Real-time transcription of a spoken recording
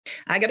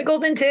I got a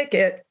golden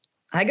ticket.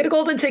 I got a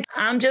golden ticket.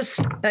 I'm just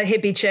a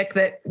hippie chick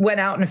that went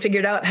out and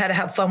figured out how to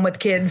have fun with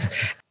kids.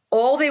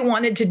 All they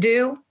wanted to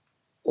do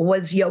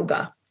was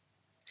yoga.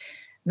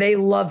 They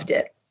loved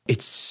it.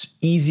 It's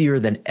easier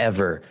than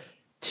ever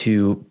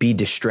to be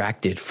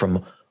distracted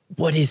from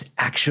what is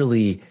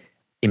actually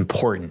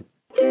important.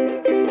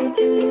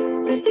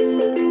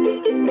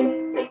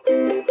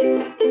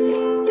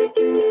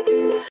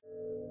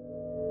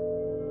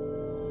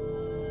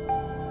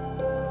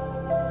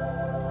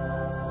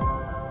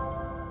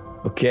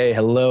 Okay,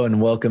 hello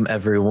and welcome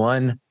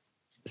everyone.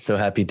 So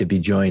happy to be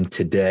joined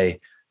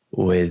today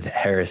with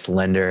Harris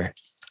Lender.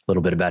 A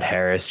little bit about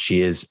Harris.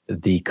 She is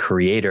the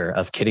creator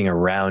of Kidding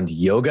Around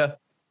Yoga.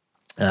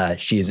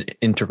 She is an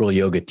integral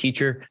yoga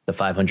teacher, the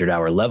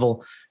 500-hour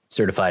level,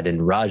 certified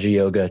in Raja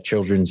Yoga,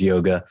 children's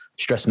yoga,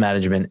 stress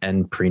management,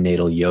 and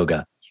prenatal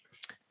yoga.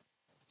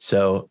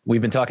 So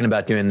we've been talking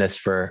about doing this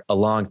for a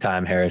long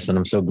time, Harris, and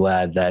I'm so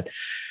glad that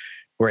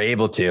we're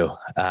able to.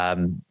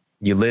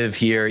 You live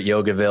here at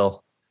Yogaville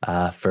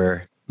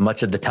for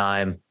much of the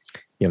time.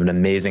 You have an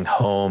amazing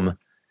home.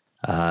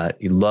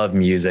 You love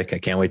music. I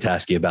can't wait to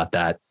ask you about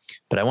that.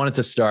 But I wanted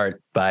to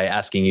start by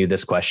asking you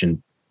this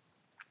question.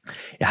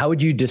 How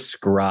would you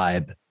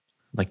describe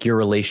like your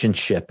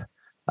relationship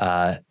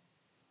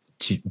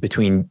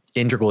between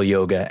integral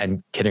yoga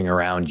and kidding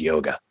around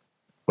yoga?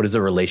 What is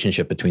the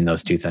relationship between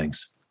those two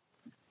things?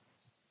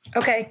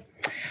 Okay.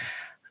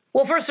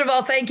 Well, first of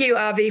all, thank you,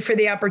 Avi, for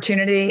the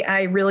opportunity.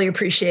 I really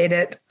appreciate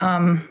it.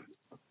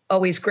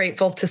 Always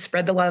grateful to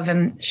spread the love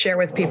and share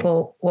with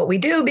people what we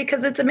do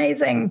because it's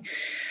amazing.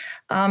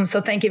 So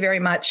thank you very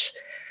much.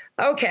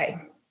 Okay.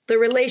 The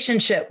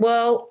relationship.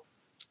 Well,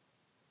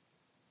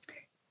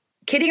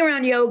 Kidding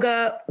Around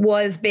Yoga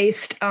is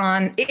based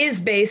on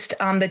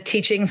the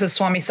teachings of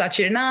Swami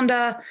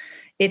Satchidananda.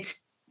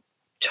 It's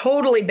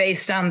totally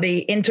based on the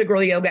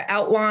integral yoga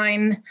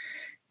outline,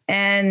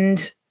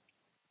 and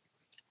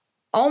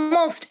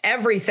almost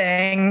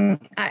everything.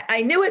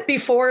 I knew it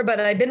before, but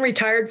I'd been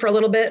retired for a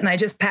little bit and I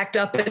just packed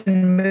up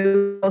and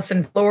moved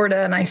in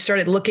Florida. And I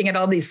started looking at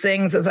all these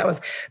things as I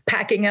was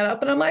packing it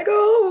up. And I'm like,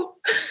 oh,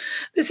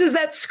 this is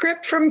that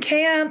script from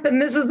camp.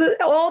 And this is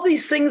all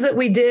these things that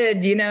we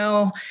did,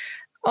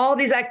 all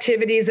these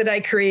activities that I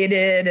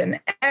created, and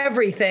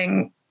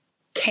everything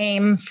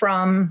came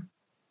from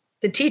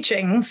the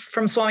teachings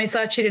from Swami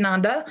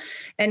Satchidananda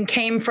and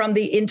came from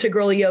the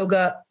integral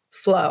yoga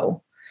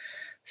flow.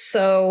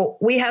 So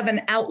we have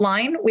an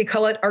outline. We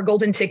call it our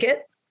golden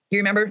ticket. You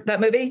remember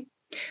that movie?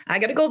 I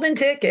got a golden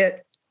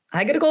ticket.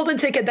 I got a golden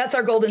ticket. That's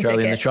our golden ticket.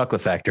 Charlie and the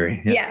Chocolate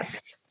Factory. Yeah.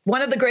 Yes.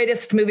 One of the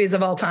greatest movies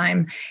of all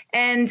time.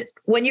 And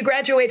when you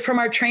graduate from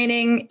our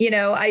training,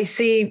 I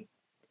see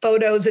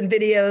photos and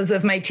videos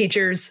of my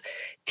teachers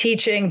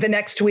teaching the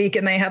next week,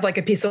 and they have like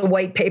a piece of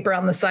white paper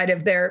on the side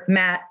of their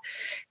mat.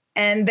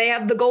 And they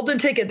have the golden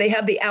ticket. They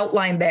have the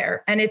outline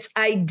there. And it's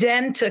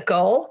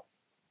identical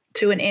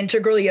to an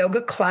integral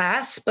yoga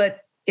class,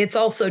 but it's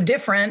also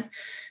different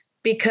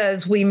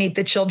because we meet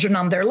the children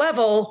on their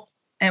level.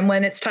 And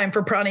when it's time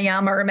for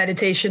pranayama or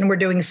meditation, we're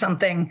doing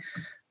something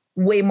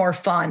way more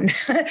fun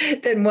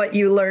than what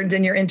you learned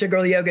in your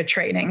integral yoga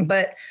training.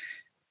 But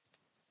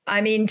I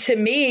mean, to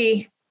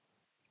me,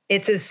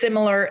 it's as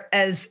similar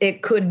as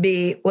it could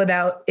be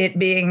without it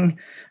being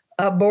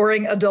a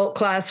boring adult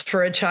class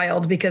for a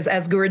child, because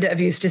as Gurudev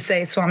used to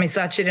say, Swami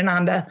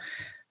Satchidananda,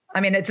 I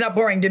mean, it's not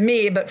boring to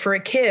me, but for a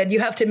kid, you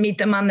have to meet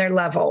them on their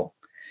level.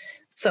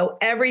 So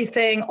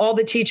everything, all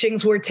the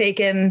teachings were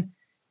taken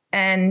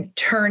and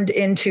turned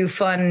into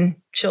fun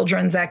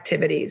children's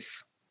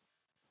activities.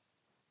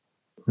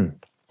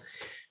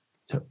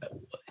 So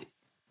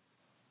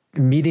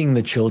meeting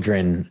the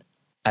children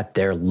at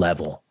their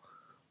level,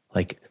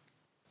 like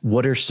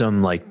what are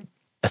some like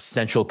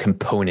essential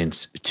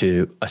components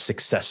to a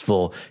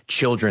successful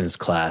children's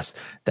class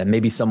that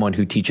maybe someone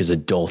who teaches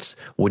adults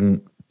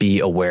wouldn't be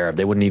aware of,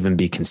 they wouldn't even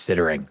be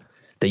considering,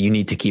 that you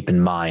need to keep in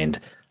mind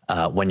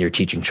when you're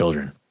teaching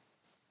children?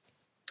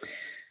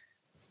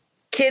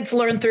 Kids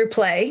learn through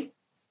play.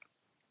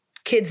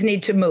 Kids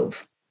need to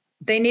move.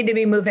 They need to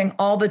be moving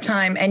all the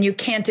time. And you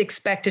can't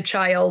expect a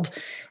child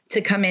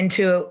to come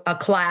into a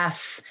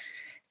class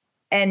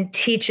and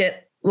teach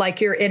it like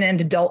you're in an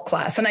adult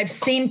class. And I've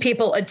seen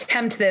people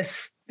attempt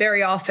this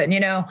very often,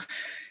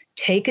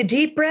 take a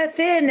deep breath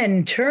in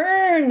and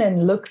turn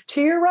and look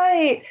to your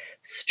right,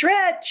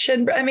 stretch.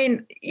 And I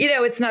mean,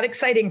 it's not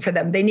exciting for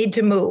them. They need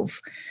to move.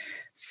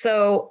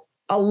 So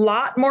a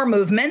lot more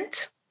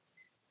movement,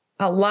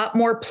 a lot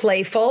more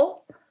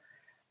playful.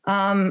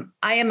 I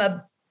am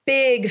a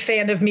big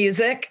fan of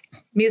music.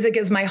 Music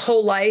is my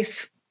whole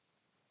life.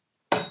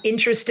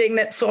 Interesting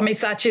that Swami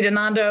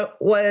Satchidananda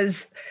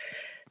was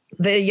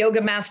the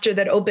yoga master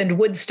that opened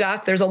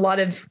Woodstock. There's a lot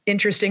of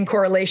interesting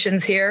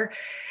correlations here.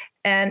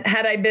 And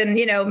had I been,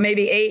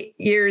 maybe 8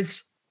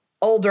 years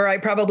older, I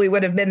probably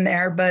would have been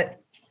there, but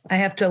I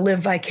have to live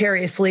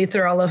vicariously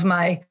through all of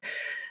my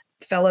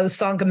fellow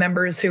Sangha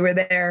members who were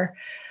there.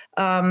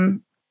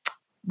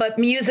 But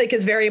music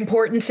is very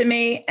important to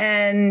me.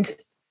 And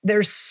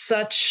there's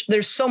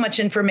so much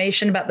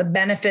information about the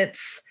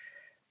benefits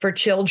for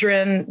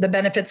children, the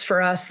benefits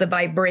for us, the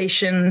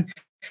vibration.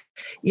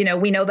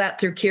 We know that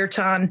through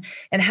kirtan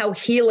and how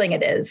healing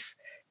it is.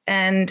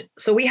 And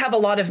so we have a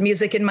lot of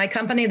music in my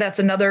company. That's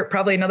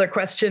probably another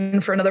question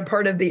for another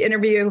part of the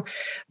interview,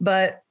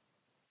 but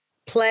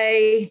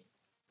play,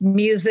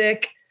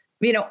 music,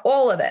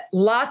 all of it,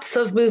 lots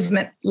of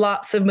movement,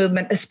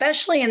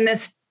 especially in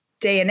this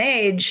day and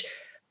age.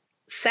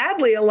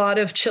 Sadly, a lot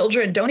of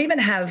children don't even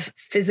have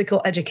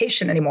physical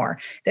education anymore.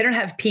 They don't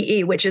have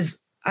PE, which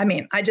is,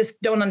 I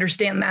just don't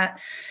understand that.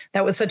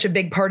 That was such a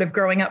big part of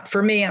growing up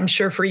for me. I'm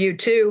sure for you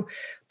too,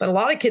 but a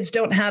lot of kids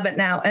don't have it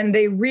now and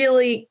they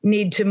really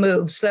need to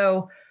move.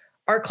 So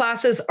our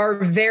classes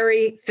are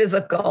very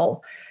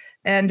physical.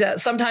 And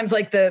sometimes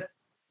like the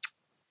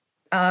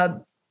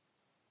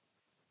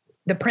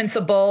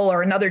principal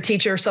or another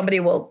teacher, somebody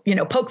will,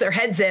 poke their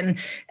heads in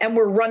and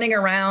we're running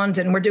around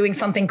and we're doing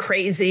something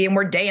crazy and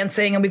we're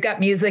dancing and we've got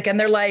music and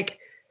they're like,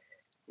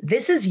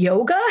 this is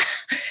yoga?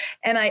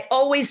 And I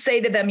always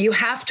say to them, you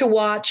have to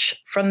watch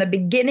from the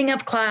beginning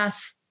of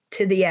class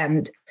to the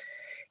end.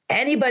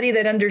 Anybody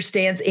that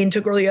understands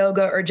integral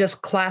yoga or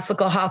just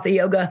classical hatha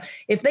yoga,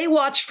 if they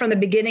watched from the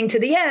beginning to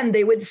the end,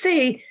 they would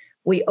see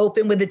we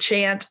open with a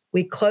chant,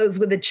 we close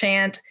with a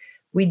chant,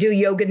 we do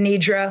yoga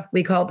nidra,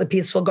 we call it the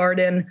peaceful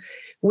garden.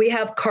 We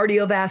have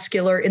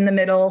cardiovascular in the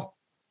middle.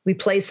 We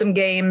play some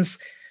games.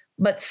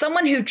 But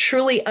someone who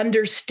truly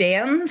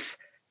understands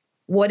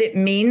what it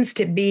means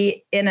to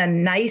be in a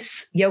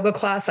nice yoga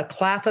class, a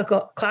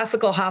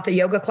classical hatha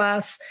yoga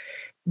class,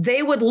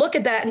 they would look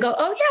at that and go,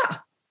 oh yeah,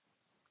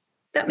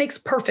 that makes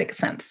perfect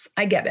sense.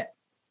 I get it.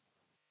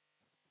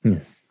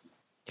 Do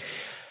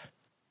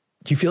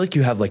you feel like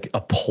you have like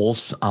a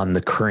pulse on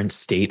the current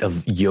state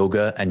of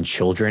yoga and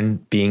children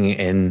being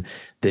in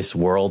this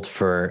world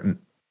for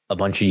a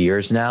bunch of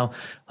years now?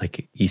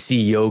 Like you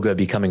see yoga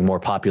becoming more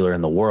popular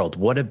in the world.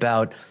 What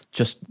about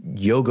just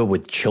yoga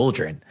with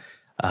children?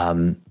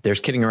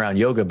 There's kidding around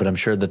yoga, but I'm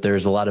sure that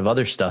there's a lot of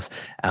other stuff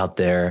out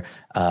there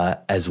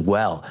as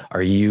well.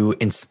 Are you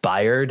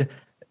inspired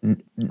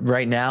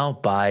right now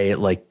by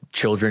like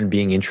children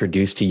being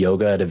introduced to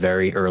yoga at a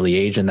very early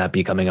age and that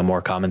becoming a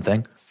more common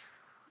thing?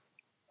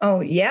 Oh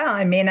yeah.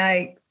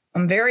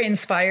 I'm very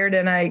inspired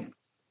and I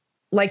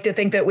like to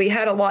think that we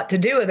had a lot to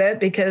do with it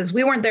because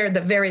we weren't there at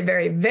the very,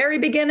 very, very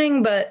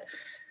beginning, but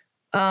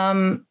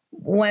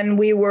when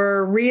we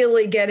were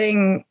really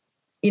getting,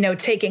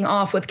 taking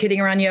off with Kidding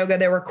Around Yoga,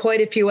 there were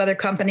quite a few other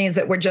companies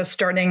that were just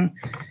starting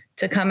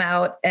to come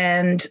out.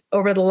 And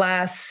over the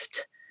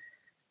last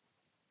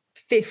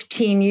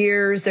 15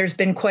 years, there's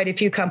been quite a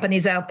few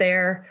companies out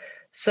there.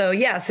 So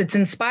yes, it's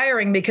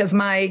inspiring because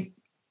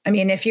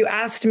if you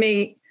asked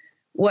me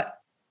what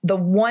the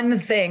one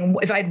thing,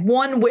 if I had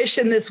one wish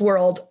in this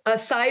world,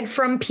 aside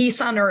from peace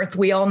on earth,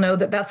 we all know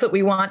that that's what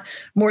we want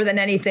more than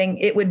anything,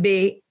 it would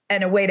be,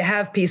 and a way to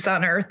have peace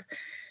on earth,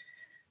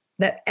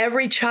 that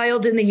every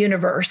child in the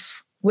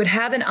universe would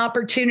have an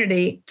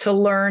opportunity to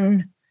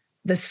learn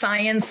the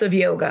science of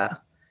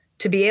yoga,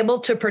 to be able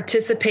to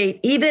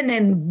participate even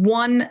in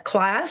one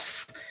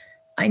class.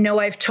 I know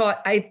I've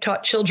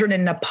taught children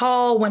in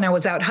Nepal when I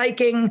was out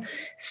hiking,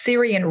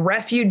 Syrian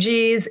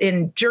refugees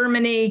in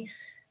Germany.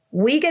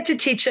 We get to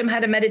teach them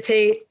how to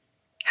meditate,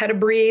 how to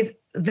breathe.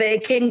 They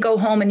can go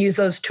home and use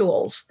those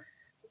tools.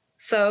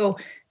 So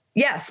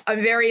yes,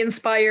 I'm very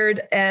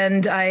inspired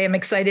and I am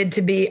excited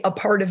to be a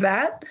part of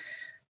that.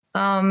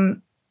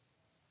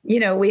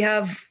 We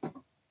have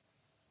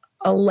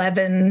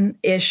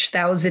 11-ish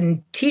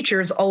thousand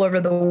teachers all over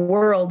the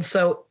world.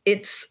 So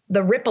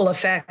the ripple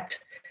effect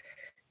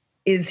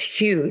is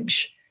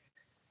huge.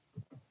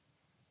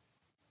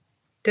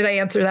 Did I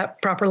answer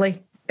that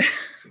properly?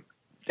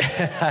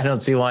 I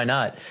don't see why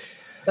not.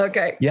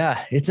 Okay.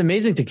 Yeah. It's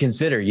amazing to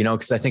consider,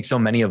 because I think so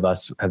many of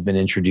us have been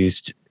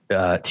introduced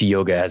to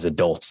yoga as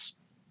adults.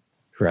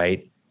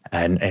 Right.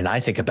 And I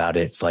think about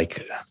it, it's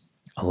like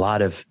a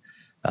lot of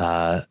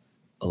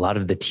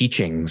the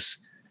teachings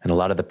and a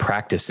lot of the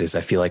practices,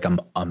 I feel like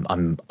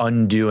I'm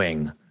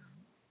undoing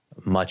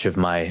much of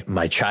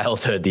my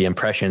childhood, the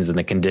impressions and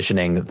the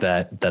conditioning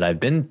that I've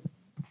been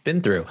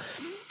through.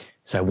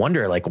 So I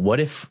wonder, like, what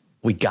if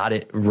we got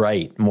it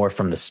right more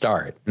from the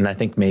start? And I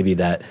think maybe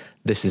that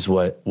this is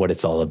what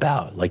it's all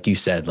about. Like you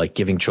said, like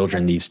giving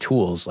children these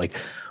tools, like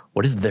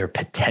what is their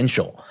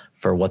potential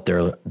for what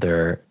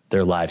their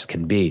lives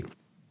can be?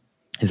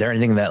 Is there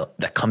anything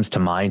that comes to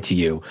mind to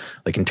you,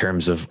 like in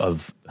terms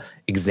of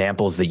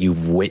examples that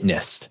you've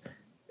witnessed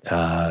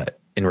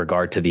in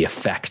regard to the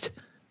effect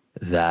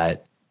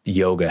that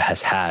yoga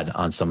has had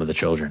on some of the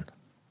children?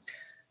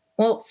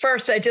 Well,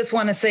 first, I just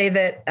want to say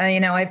that,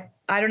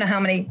 I don't know how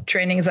many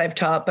trainings I've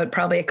taught, but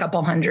probably a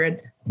couple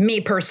hundred. Me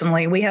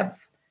personally, we have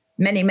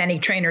many, many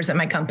trainers at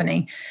my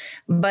company,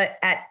 but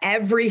at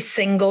every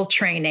single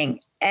training,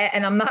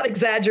 and I'm not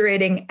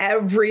exaggerating,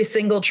 every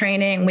single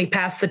training, we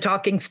pass the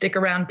talking stick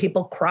around,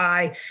 people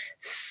cry.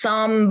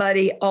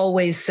 Somebody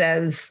always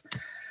says,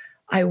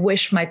 I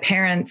wish my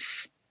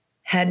parents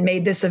had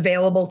made this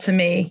available to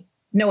me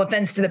no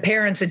offense to the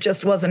parents, it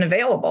just wasn't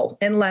available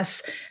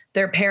unless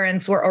their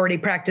parents were already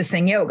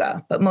practicing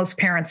yoga, but most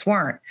parents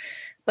weren't.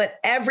 But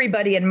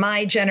everybody in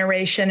my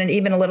generation and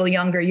even a little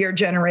younger, your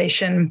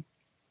generation,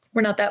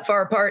 we're not that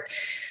far apart,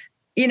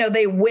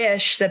 they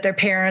wish that their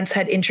parents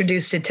had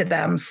introduced it to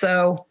them.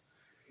 So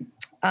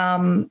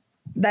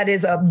that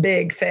is a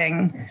big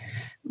thing.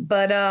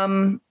 But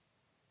I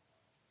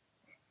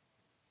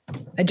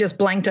just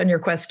blanked on your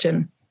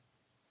question.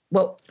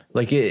 Well,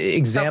 like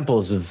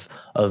examples of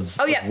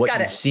what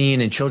you've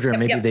seen in children,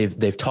 maybe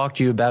they've talked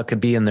to you about, could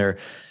be in their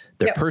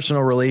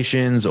personal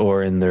relations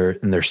or in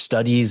their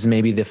studies,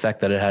 maybe the effect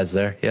that it has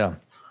there. Yeah.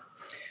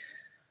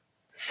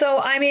 So,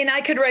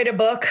 I could write a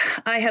book.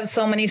 I have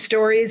so many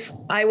stories.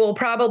 I will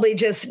probably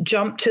just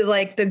jump to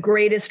like the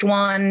greatest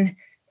one,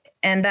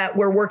 and that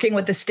we're working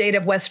with the state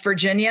of West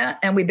Virginia,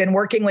 and we've been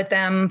working with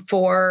them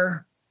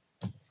for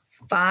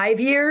 5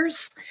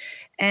 years.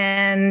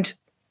 And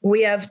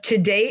we have to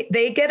date,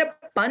 they get a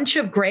bunch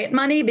of grant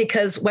money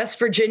because West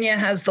Virginia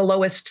has the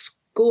lowest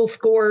school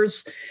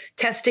scores,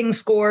 testing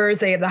scores.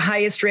 They have the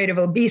highest rate of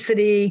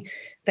obesity.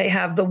 They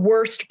have the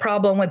worst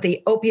problem with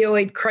the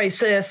opioid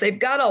crisis. They've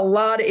got a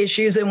lot of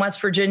issues in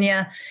West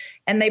Virginia.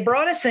 And they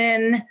brought us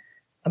in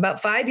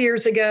about 5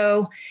 years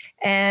ago,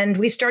 and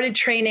we started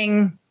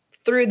training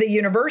through the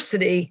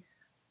university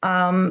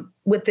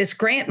with this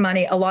grant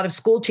money, a lot of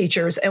school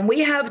teachers. And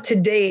we have to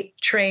date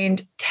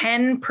trained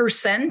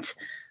 10%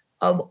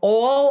 of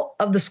all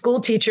of the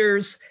school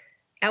teachers,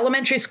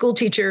 elementary school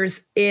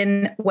teachers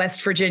in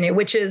West Virginia,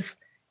 which is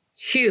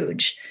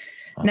huge.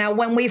 Now,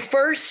 when we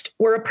first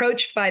were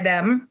approached by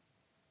them,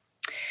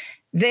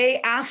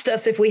 they asked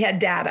us if we had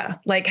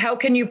data, like, how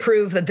can you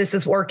prove that this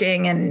is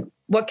working? And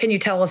what can you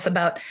tell us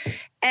about?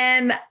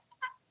 And,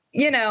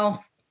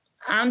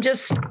 I'm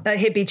just a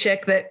hippie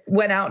chick that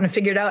went out and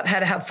figured out how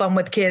to have fun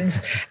with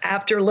kids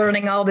after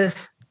learning all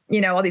this,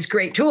 all these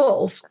great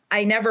tools.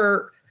 I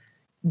never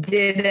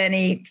did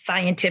any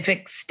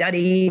scientific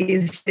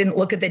studies, didn't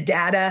look at the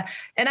data.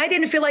 And I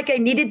didn't feel like I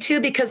needed to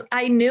because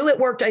I knew it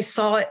worked. I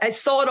saw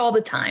it all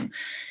the time.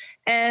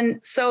 And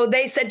so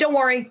they said, don't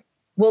worry,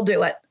 we'll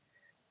do it.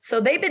 So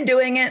they've been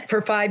doing it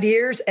for 5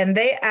 years, and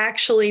they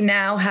actually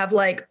now have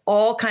like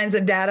all kinds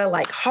of data,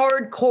 like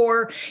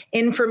hardcore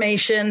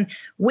information.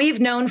 We've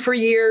known for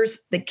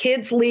years the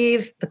kids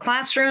leave the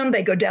classroom,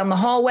 they go down the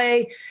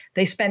hallway,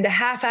 they spend a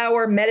half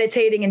hour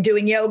meditating and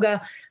doing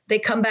yoga. They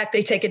come back,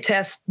 they take a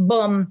test,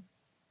 boom,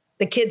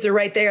 the kids are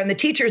right there. And the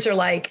teachers are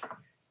like,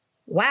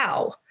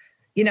 wow.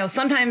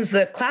 Sometimes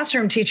the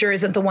classroom teacher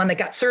isn't the one that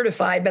got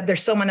certified, but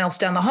there's someone else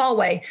down the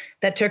hallway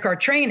that took our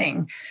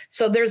training.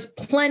 So there's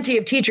plenty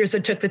of teachers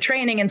that took the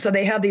training. And so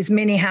they have these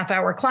mini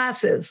half-hour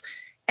classes,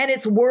 and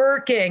it's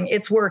working.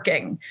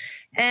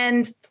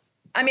 And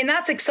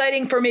that's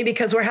exciting for me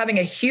because we're having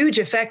a huge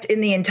effect in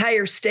the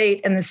entire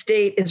state, and the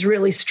state is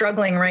really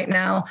struggling right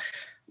now.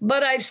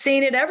 But I've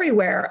seen it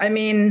everywhere.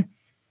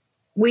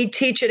 We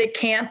teach at a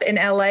camp in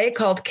LA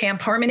called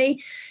Camp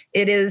Harmony.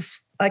 It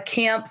is a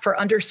camp for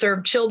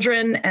underserved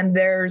children, and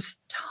there's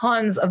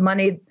tons of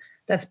money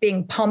that's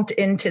being pumped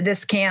into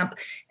this camp.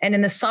 And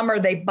in the summer,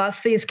 they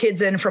bus these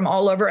kids in from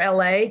all over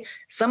LA.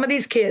 Some of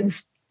these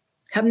kids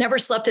have never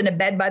slept in a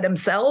bed by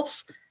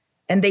themselves,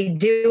 and they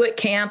do at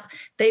camp.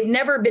 They've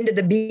never been to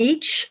the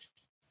beach,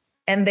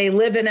 and they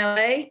live in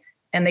LA,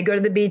 and they go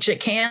to the beach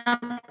at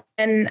camp.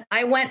 And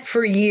I went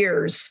for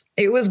years.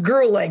 It was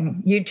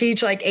grueling. You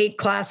teach like 8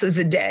 classes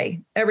a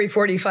day, every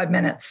 45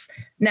 minutes.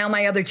 Now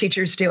my other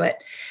teachers do it.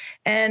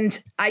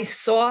 And I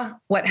saw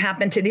what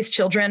happened to these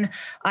children.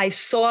 I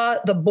saw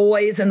the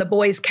boys in the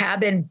boys'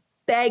 cabin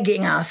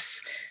begging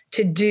us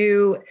to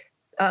do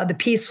the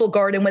peaceful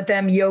garden with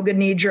them, yoga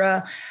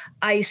nidra.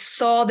 I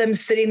saw them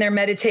sitting there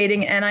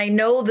meditating, and I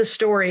know the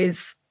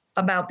stories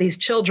about these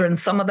children.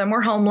 Some of them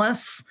were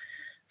homeless.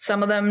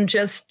 Some of them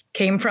just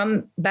came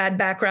from bad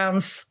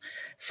backgrounds.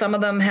 Some of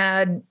them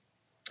had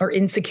or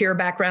insecure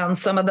backgrounds.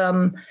 Some of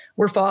them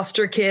were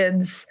foster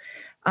kids.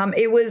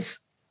 It was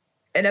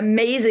an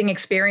amazing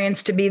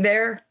experience to be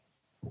there.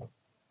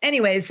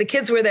 Anyways, the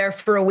kids were there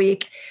for a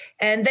week,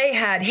 and they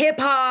had hip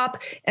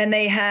hop, and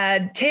they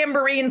had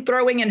tambourine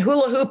throwing and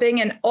hula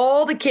hooping, and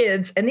all the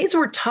kids, and these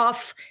were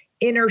tough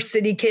inner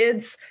city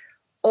kids,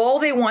 all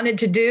they wanted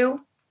to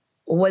do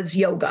was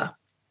yoga.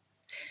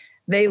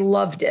 They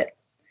loved it.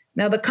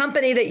 Now, the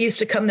company that used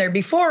to come there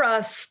before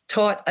us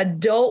taught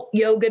adult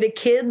yoga to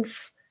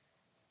kids.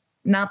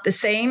 Not the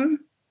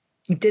same.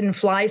 It didn't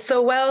fly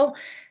so well.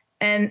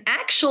 And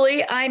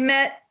actually, I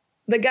met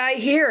the guy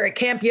here at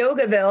Camp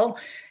Yogaville.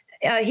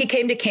 He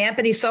came to camp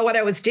and he saw what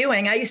I was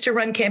doing. I used to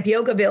run Camp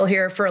Yogaville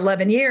here for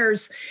 11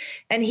 years.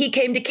 And he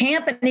came to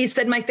camp and he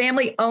said, my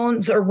family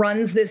owns or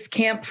runs this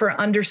camp for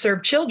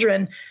underserved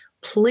children.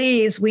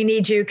 Please, we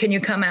need you. Can you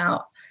come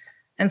out?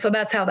 And so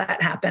that's how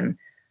that happened.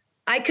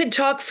 I could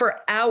talk for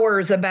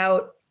hours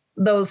about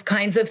those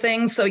kinds of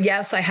things. So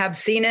yes, I have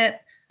seen it.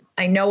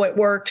 I know it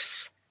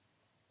works.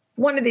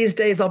 One of these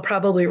days, I'll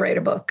probably write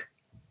a book.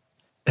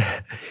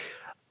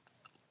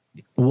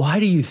 Why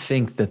do you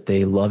think that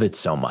they love it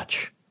so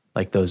much?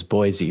 like those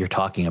boys that you're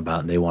talking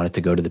about, and they wanted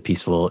to go to the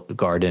Peaceful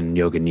Garden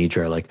Yoga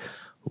Nidra, like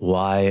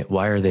why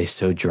are they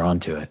so drawn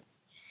to it?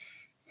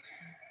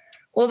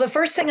 Well, the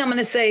first thing I'm going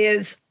to say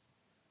is,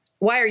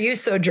 why are you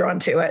so drawn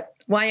to it?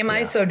 Why am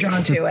I so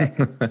drawn to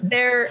it?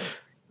 They're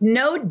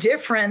no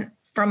different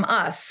from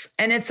us.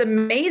 And it's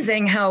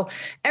amazing how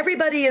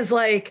everybody is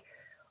like,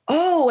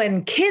 oh,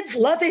 and kids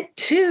love it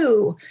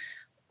too.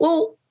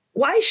 Well,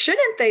 why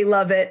shouldn't they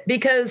love it?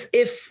 Because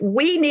if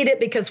we need it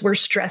because we're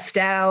stressed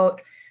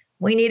out,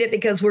 we need it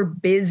because we're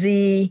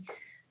busy,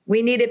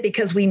 we need it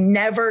because we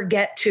never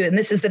get to, and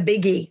this is the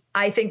biggie.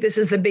 I think this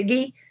is the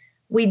biggie.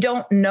 We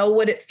don't know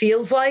what it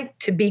feels like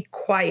to be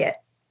quiet,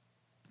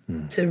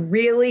 to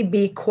really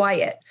be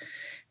quiet.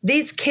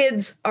 These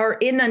kids are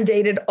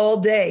inundated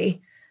all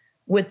day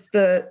with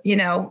the,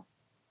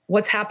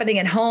 what's happening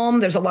at home.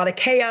 There's a lot of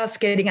chaos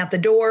getting out the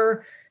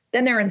door.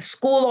 Then they're in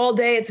school all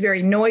day. It's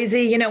very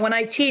noisy. When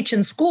I teach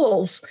in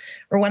schools,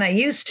 or when I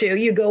used to,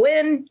 you go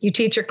in, you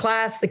teach your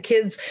class, the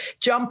kids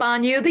jump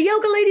on you. The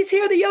yoga lady's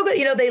here, the yoga,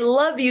 they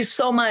love you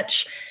so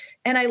much.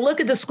 And I look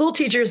at the school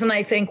teachers and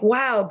I think,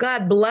 wow,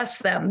 God bless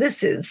them.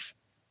 This is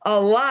a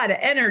lot of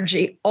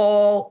energy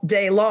all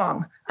day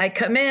long. I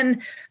come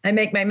in, I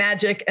make my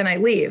magic, and I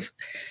leave.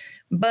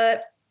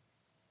 But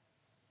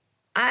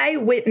I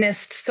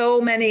witnessed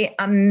so many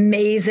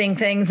amazing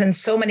things and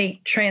so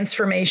many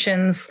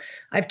transformations.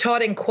 I've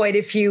taught in quite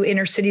a few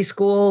inner city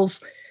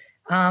schools,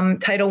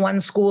 Title I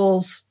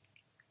schools,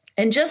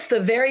 and just the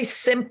very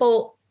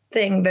simple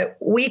thing that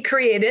we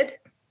created.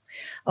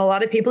 A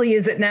lot of people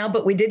use it now,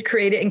 but we did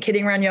create it in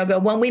Kidding Around Yoga.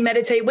 When we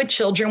meditate with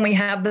children, we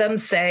have them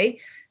say,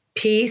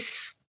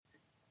 peace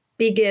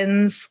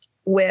begins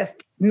with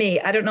me.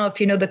 I don't know if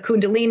you know the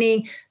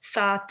Kundalini,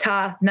 Sa,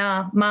 Ta,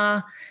 Na,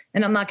 Ma,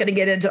 and I'm not going to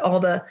get into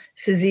all the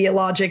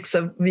physiology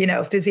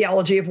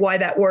of why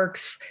that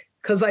works,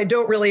 because I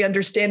don't really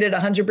understand it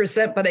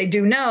 100%, but I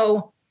do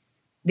know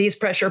these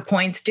pressure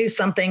points do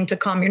something to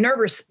calm your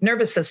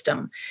nervous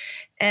system.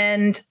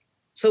 And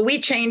so we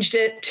changed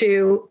it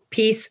to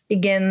peace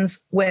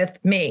begins with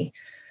me.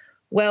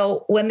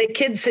 Well, when the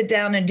kids sit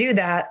down and do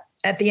that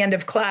at the end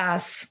of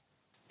class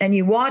and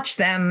you watch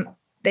them,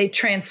 they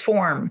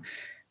transform.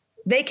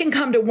 They can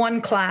come to one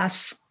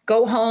class,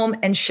 go home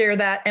and share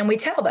that. And we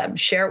tell them,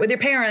 share it with your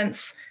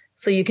parents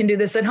so you can do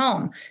this at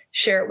home.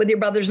 Share it with your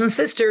brothers and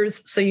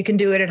sisters so you can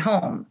do it at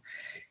home.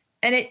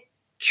 And it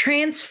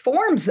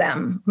transforms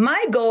them.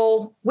 My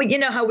goal, you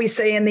know how we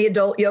say in the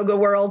adult yoga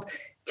world,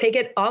 take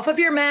it off of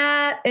your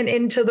mat and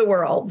into the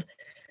world.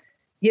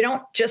 You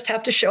don't just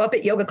have to show up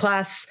at yoga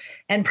class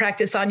and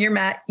practice on your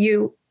mat.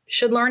 You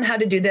should learn how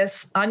to do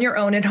this on your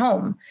own at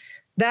home.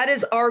 That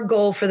is our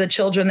goal for the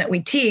children that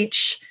we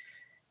teach.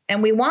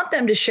 And we want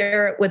them to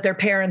share it with their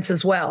parents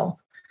as well.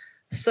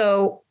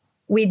 So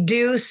we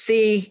do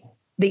see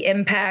the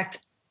impact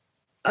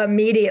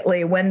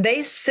immediately when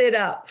they sit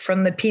up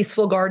from the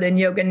Peaceful Garden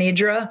Yoga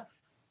Nidra.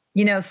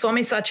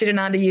 Swami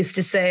Satchidananda used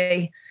to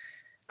say,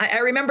 I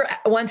remember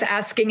once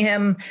asking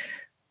him,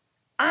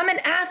 I'm an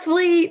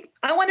athlete.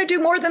 I want to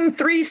do more than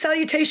 3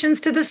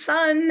 salutations to the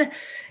sun.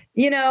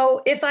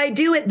 If I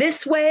do it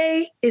this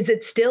way, is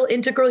it still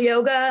integral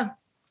yoga?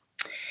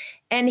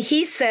 And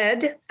he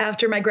said,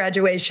 after my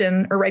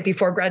graduation, or right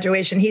before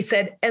graduation, he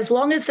said, as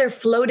long as they're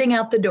floating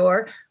out the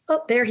door,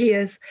 oh, there he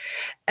is.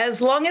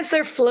 As long as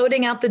they're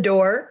floating out the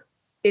door,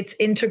 it's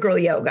integral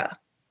yoga.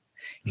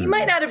 He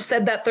might not have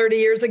said that 30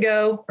 years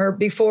ago or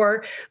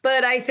before,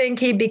 but I think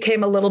he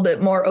became a little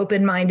bit more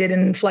open-minded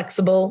and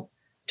flexible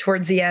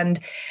towards the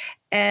end.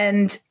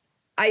 And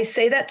I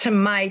say that to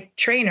my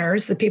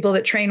trainers, the people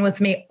that train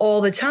with me all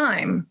the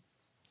time.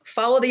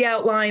 Follow the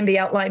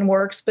outline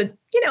works, but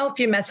if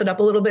you mess it up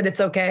a little bit,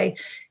 it's okay.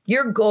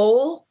 Your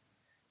goal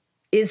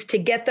is to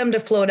get them to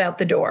float out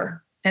the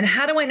door. And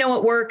how do I know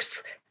it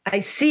works? I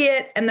see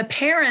it. And the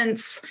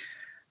parents,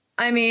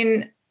 I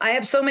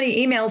have so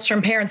many emails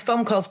from parents,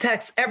 phone calls,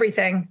 texts,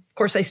 everything. Of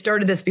course, I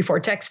started this before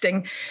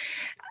texting.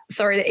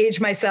 Sorry to age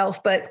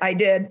myself, but I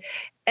did.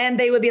 And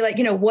they would be like,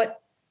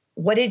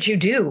 what did you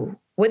do?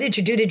 What did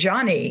you do to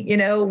Johnny?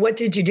 What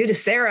did you do to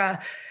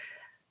Sarah?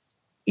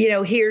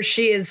 He or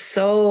she is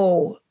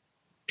so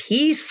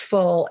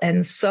peaceful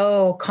and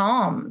so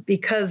calm,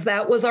 because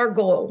that was our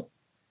goal,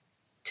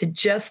 to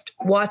just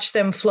watch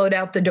them float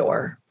out the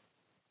door.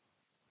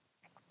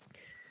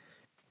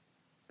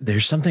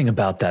 There's something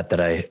about that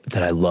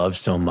I love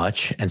so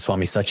much. And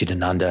Swami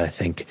Satchidananda, I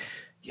think,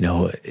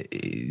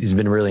 has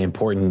been really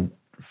important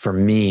for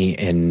me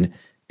in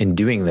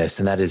doing this.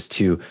 And that is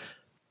to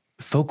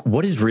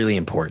what is really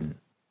important,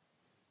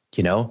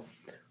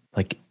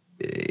 like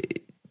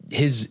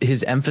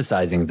his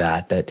emphasizing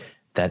that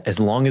as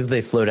long as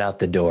they float out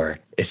the door,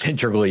 it's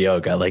integral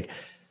yoga. Like,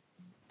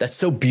 that's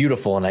so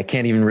beautiful. And I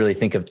can't even really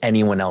think of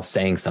anyone else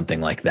saying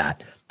something like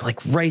that. But like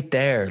right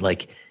there,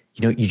 like,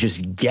 you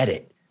just get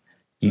it.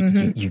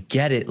 You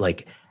get it.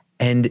 Like,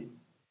 and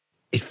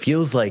it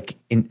feels like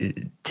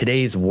in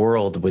today's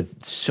world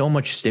with so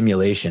much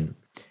stimulation,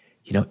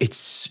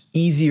 it's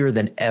easier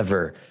than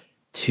ever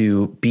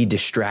to be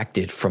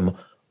distracted from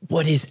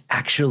what is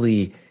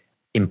actually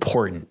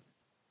important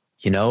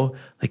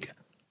like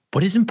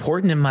what is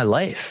important in my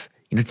life,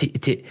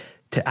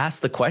 to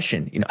ask the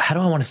question, how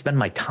do I want to spend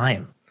my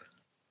time?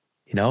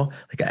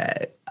 Like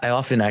I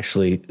often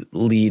actually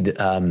lead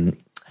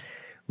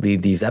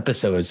these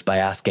episodes by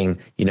asking,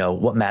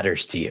 what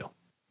matters to you?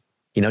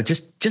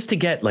 Just to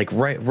get like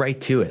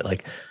right to it,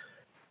 like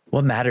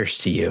what matters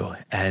to you?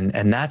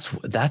 And that's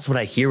what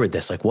I hear with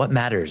this, like what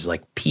matters,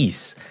 like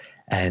peace.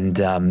 And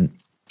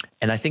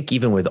I think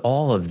even with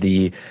all of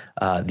the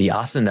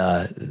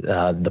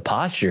asana, the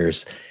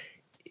postures,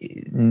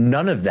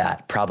 none of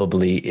that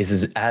probably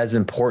is as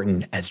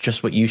important as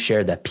just what you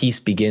shared, that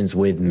peace begins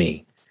with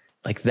me.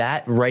 Like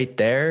that right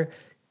there,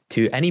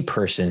 to any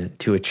person,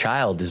 to a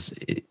child,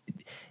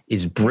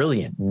 is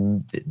brilliant.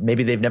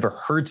 Maybe they've never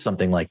heard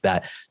something like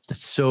that.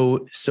 That's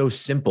so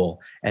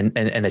simple and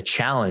a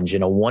challenge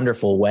in a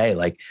wonderful way.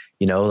 Like,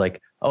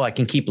 oh, I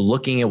can keep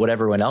looking at what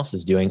everyone else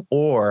is doing,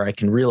 or I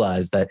can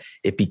realize that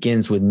it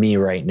begins with me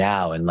right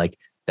now. And like,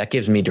 that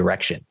gives me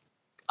direction.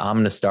 I'm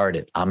going to start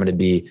it. I'm going to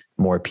be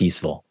more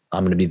peaceful.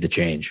 I'm going to be the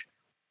change.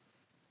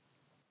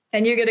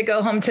 And you're going to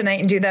go home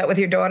tonight and do that with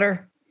your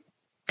daughter?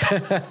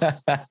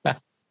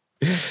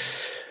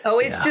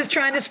 Always just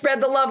trying to spread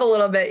the love a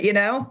little bit,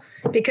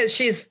 because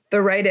she's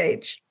the right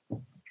age.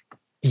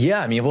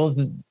 Yeah. I mean, well,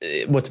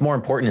 what's more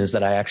important is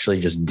that I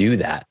actually just do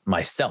that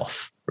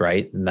myself,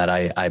 right? And that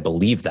I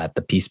believe that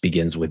the peace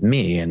begins with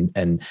me,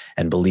 and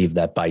believe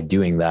that by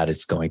doing that,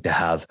 it's going to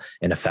have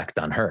an effect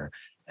on her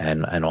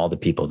and all the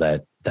people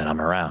that I'm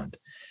around.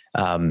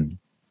 I'm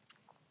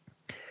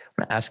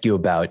going to ask you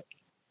about,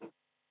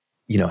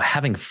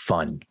 having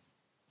fun.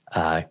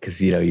 Cause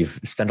you've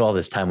spent all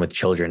this time with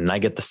children, and I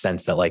get the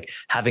sense that like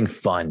having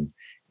fun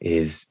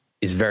is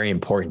very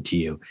important to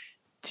you.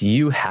 Do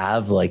you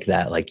have like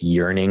that, like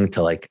yearning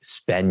to like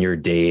spend your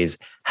days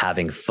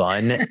having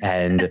fun?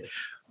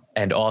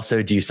 And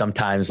also, do you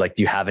sometimes do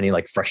you have any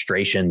like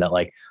frustration that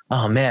like,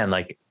 oh man,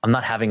 like I'm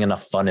not having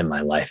enough fun in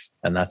my life,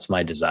 and that's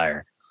my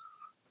desire?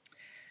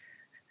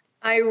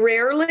 I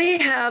rarely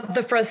have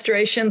the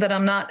frustration that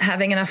I'm not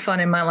having enough fun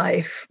in my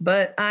life,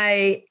 but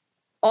I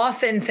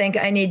often think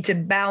I need to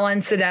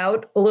balance it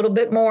out a little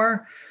bit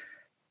more.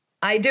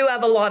 I do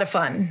have a lot of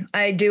fun.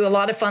 I do a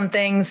lot of fun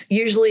things.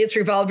 Usually it's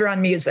revolved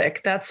around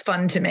music. That's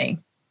fun to me.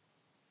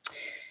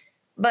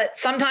 But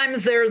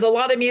sometimes there's a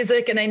lot of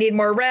music and I need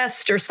more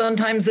rest, or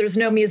sometimes there's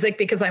no music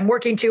because I'm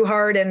working too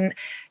hard. And,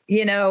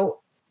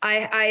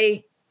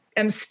 I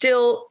am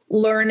still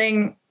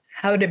learning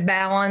how to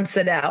balance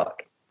it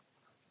out.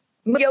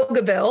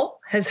 Yogaville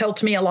has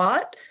helped me a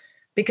lot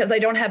because I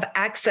don't have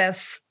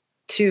access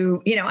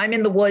to, I'm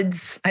in the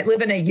woods. I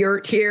live in a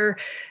yurt here,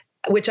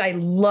 which I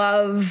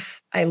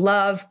love. I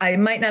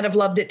might not have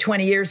loved it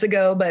 20 years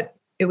ago, but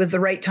it was the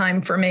right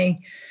time for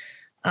me.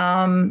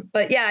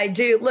 But yeah, I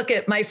do look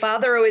at, my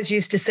father always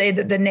used to say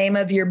that the name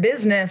of your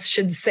business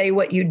should say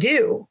what you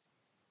do.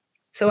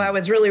 So I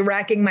was really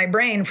racking my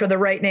brain for the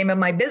right name of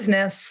my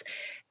business.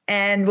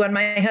 And when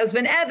my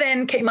husband,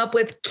 Evan, came up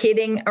with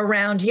Kidding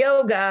Around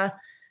Yoga,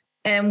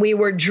 and we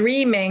were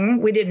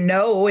dreaming, we didn't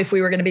know if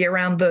we were going to be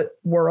around the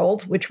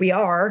world, which we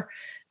are.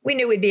 We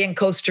knew we'd be in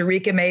Costa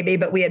Rica maybe,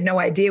 but we had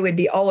no idea we'd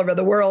be all over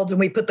the world. And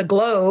we put the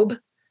globe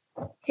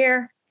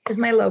here. Here's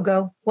my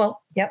logo.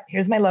 Well, yep,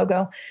 here's my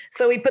logo.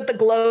 So we put the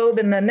globe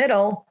in the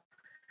middle.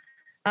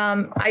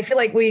 I feel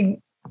like we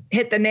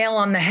hit the nail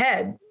on the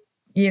head.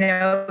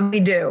 We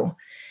do.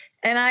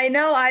 And I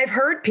know I've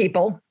heard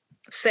people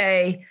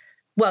say,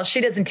 well,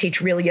 she doesn't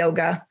teach real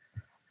yoga.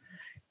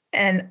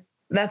 And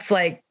that's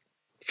like,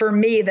 for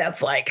me,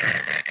 that's like,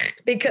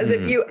 because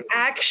if you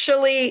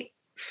actually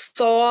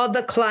saw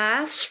the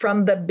class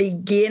from the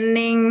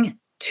beginning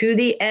to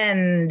the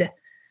end,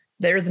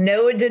 there's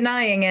no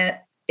denying it.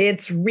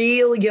 It's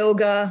real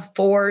yoga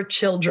for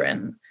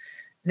children.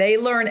 They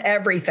learn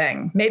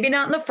everything. Maybe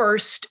not in the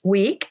first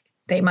week.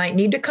 They might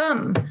need to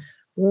come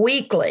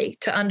weekly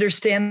to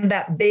understand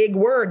that big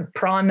word,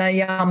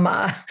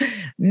 pranayama,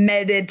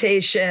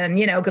 meditation,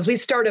 because we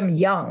start them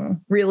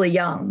young, really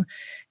young.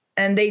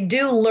 And they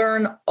do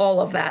learn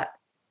all of that.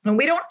 And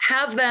we don't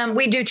have them.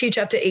 We do teach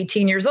up to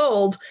 18 years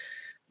old,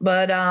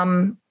 but,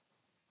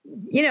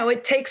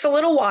 it takes a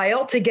little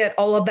while to get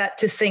all of that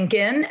to sink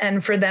in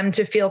and for them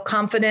to feel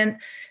confident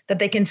that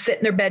they can sit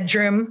in their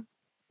bedroom,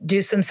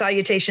 do some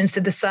salutations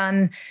to the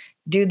sun,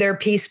 do their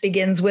peace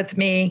begins with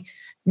me,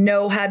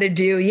 know how to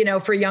do,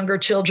 for younger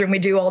children, we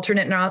do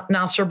alternate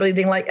nostril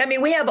breathing.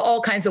 We have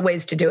all kinds of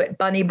ways to do it,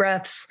 bunny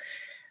breaths.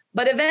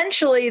 But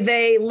eventually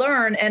they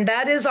learn, and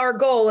that is our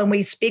goal. And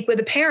we speak with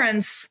the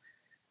parents.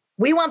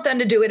 We want them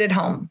to do it at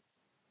home.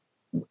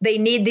 They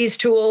need these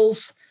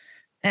tools,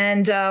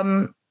 and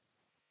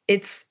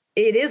it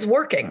is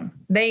working.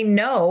 They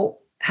know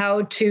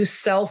how to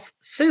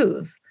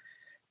self-soothe.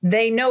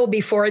 They know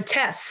before a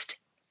test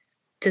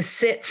to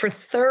sit for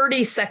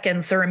 30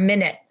 seconds or a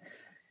minute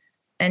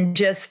and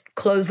just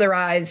close their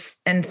eyes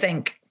and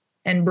think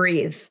and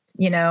breathe,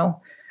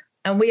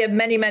 And we have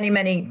many, many,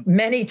 many,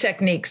 many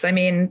techniques.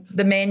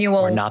 The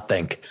manual. Or not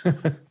think.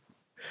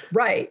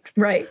 Right.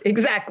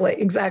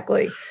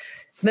 Exactly.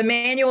 The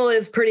manual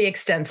is pretty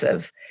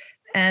extensive.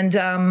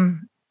 And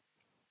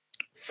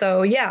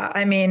so, yeah,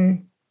 I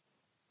mean,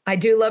 I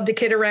do love to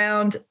kid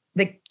around.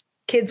 The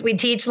kids we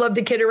teach love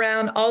to kid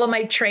around. All of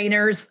my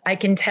trainers, I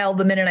can tell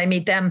the minute I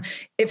meet them.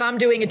 If I'm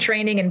doing a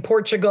training in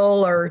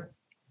Portugal or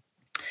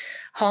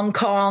Hong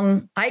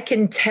Kong, I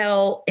can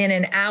tell in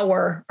an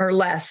hour or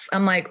less.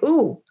 I'm like,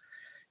 ooh,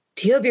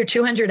 do you have your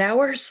 200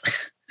 hours?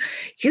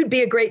 You'd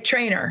be a great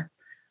trainer.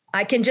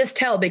 I can just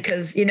tell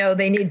because,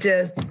 they need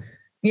to,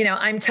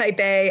 I'm type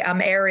A,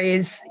 I'm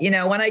Aries.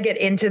 When I get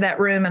into that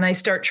room and I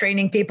start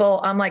training people,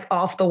 I'm like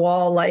off the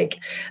wall. Like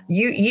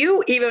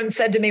you even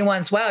said to me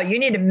once, wow, you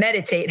need to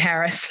meditate,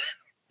 Harris.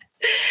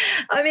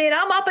 I mean,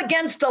 I'm up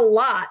against a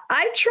lot.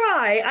 I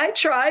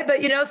try,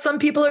 but some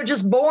people are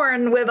just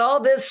born with all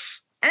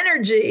this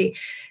energy.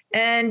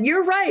 And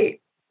you're right.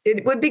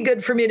 It would be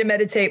good for me to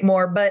meditate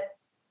more, but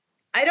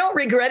I don't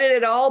regret it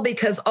at all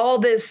because all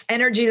this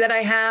energy that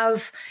I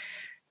have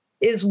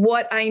is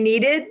what I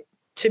needed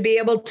to be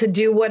able to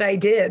do what I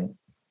did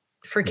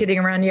for Kidding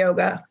Around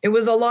Yoga. It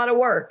was a lot of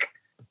work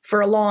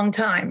for a long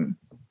time.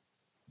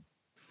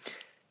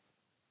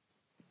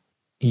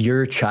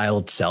 Your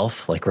child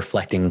self, like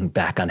reflecting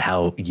back on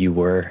how you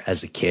were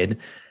as a kid,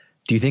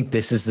 do you think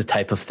this is the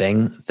type of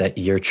thing that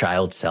your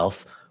child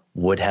self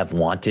would have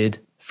wanted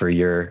for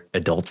your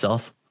adult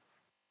self?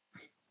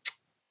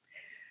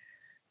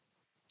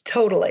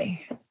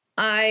 Totally.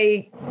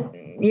 My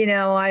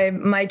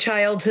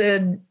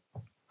childhood,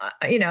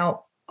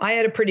 I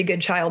had a pretty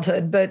good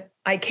childhood, but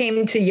I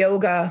came to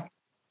yoga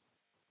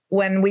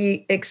when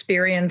we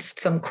experienced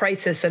some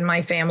crisis in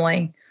my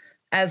family,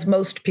 as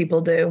most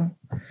people do.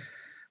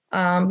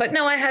 But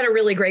no, I had a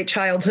really great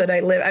childhood.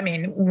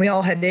 We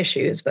all had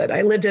issues, but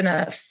I lived in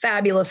a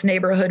fabulous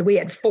neighborhood. We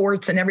had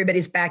forts in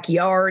everybody's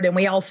backyard, and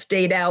we all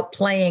stayed out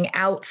playing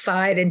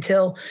outside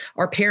until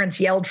our parents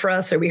yelled for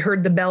us or we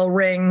heard the bell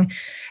ring.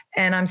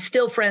 And I'm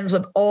still friends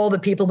with all the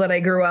people that I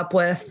grew up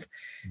with.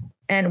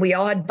 And we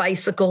all had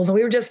bicycles and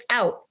we were just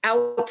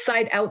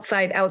outside.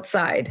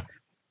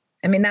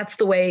 I mean, that's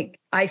the way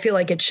I feel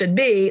like it should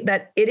be.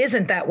 That it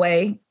isn't that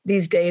way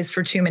these days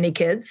for too many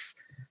kids.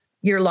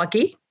 You're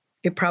lucky.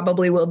 It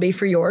probably will be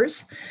for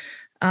yours.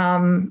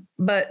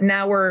 But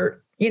now we're,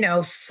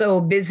 so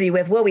busy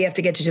with, we have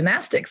to get to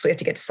gymnastics. We have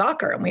to get to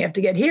soccer and we have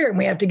to get here and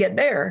we have to get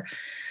there.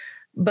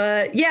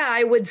 But yeah,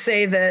 I would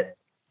say that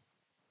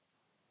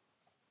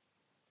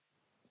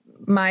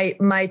my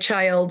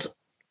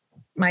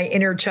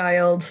inner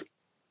child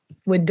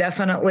would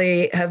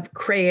definitely have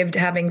craved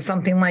having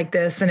something like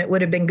this, and it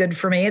would have been good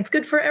for me. It's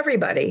good for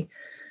everybody.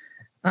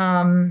 But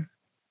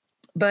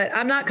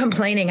I'm not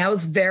complaining. I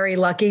was very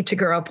lucky to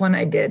grow up when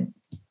I did.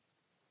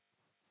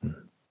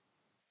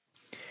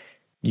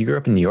 You grew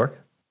up in New York?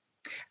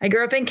 I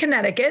grew up in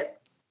Connecticut.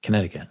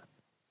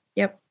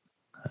 Yep.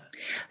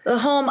 The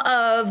home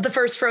of the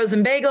first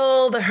frozen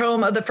bagel, the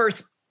home of the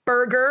first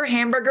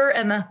hamburger,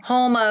 and the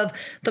home of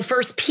the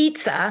first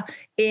pizza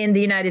in the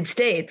United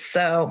States.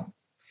 So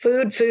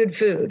food.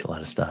 That's a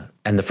lot of stuff.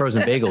 And the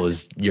frozen bagel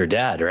was your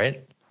dad,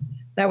 right?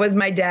 That was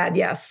my dad.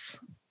 Yes.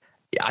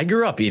 I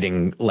grew up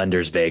eating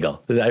Lender's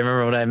bagel. I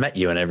remember when I met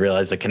you and I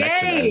realized the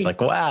connection. I was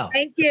like, wow.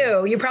 Thank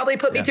you. You probably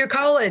put me through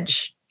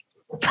college.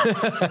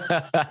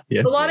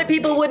 Yeah. A lot of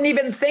people wouldn't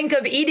even think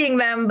of eating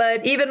them,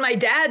 but even my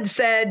dad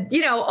said,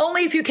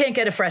 only if you can't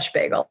get a fresh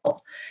bagel.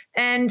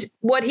 And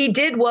what he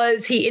did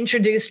was he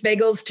introduced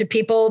bagels to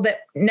people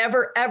that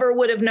never, ever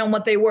would have known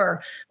what they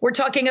were. We're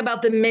talking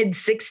about the mid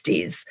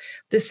 60s,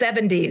 the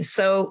 70s.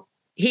 So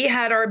he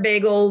had our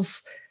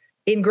bagels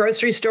in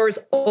grocery stores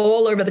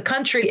all over the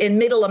country in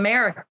middle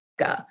America.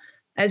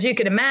 As you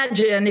can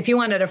imagine, if you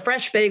wanted a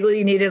fresh bagel,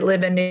 you needed to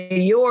live in New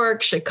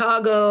York,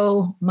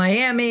 Chicago,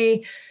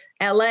 Miami,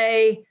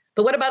 LA.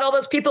 But what about all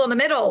those people in the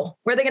middle?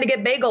 Where are they going to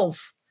get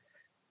bagels?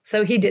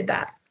 So he did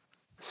that.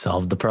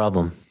 Solved the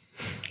problem.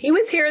 He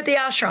was here at the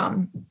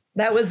ashram.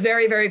 That was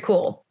very, very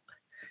cool.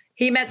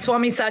 He met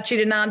Swami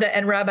Satchidananda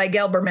and Rabbi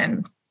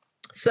Gelberman.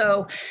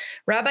 So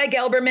Rabbi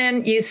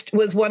Gelberman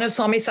was one of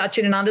Swami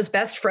Satchidananda's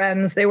best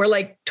friends. They were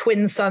like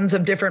twin sons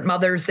of different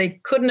mothers. They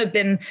couldn't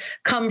have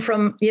come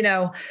from,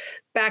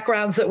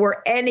 backgrounds that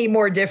were any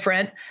more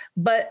different.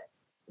 But,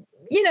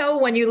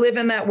 when you live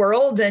in that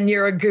world and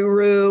you're a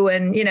guru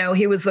and,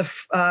 he was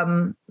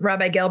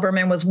Rabbi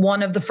Gelberman was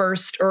one of the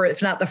first, or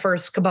if not the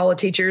first, Kabbalah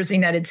teachers in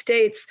the United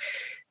States.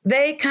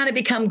 They kind of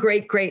become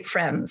great, great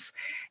friends.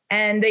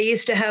 And they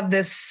used to have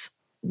this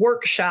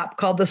workshop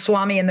called the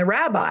Swami and the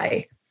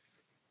Rabbi.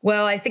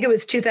 Well, I think it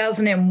was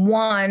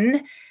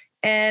 2001.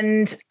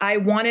 And I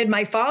wanted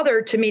my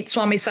father to meet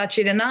Swami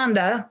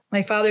Satchidananda.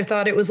 My father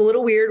thought it was a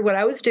little weird what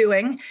I was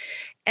doing.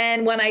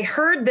 And when I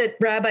heard that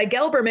Rabbi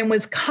Gelberman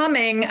was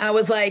coming, I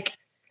was like,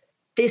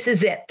 this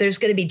is it. There's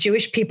going to be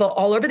Jewish people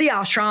all over the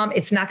ashram.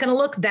 It's not going to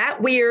look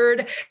that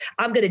weird.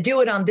 I'm going to do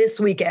it on this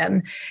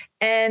weekend.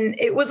 And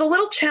it was a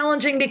little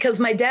challenging because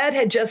my dad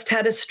had just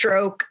had a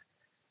stroke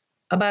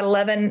about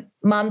 11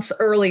 months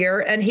earlier,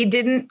 and he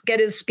didn't get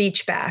his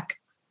speech back.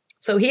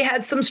 So he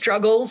had some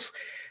struggles,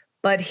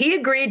 but he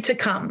agreed to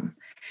come.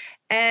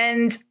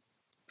 And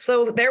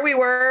so there we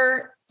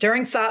were.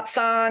 during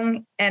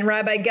satsang, and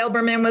Rabbi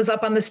Gelberman was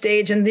up on the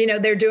stage, and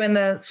they're doing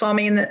the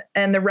Swami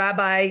and the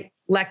rabbi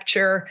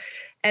lecture,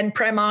 and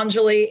Prem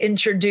Anjali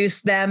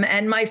introduced them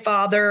and my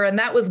father, and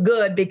that was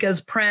good because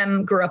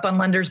Prem grew up on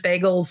Lender's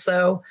Bagels,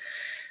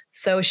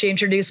 so she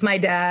introduced my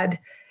dad.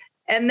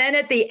 And then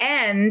at the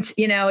end,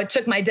 it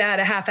took my dad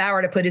a half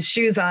hour to put his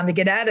shoes on to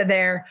get out of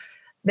there.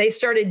 They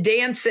started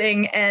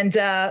dancing, and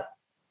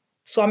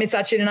Swami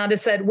Satchidananda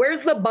said,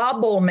 "Where's the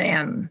bobble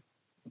man?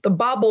 The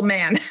bobble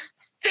man."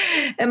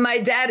 And my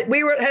dad,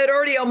 had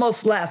already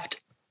almost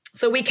left.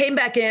 So we came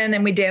back in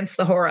and we danced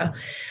the hora.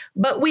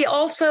 But we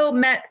also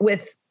met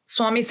with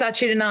Swami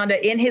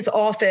Satchidananda in his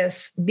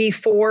office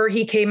before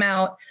he came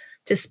out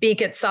to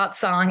speak at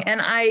satsang.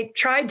 And I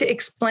tried to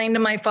explain to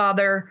my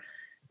father,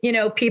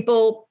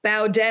 people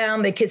bow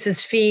down, they kiss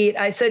his feet.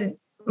 I said,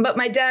 but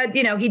my dad,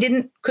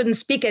 he couldn't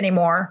speak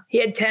anymore. He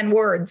had 10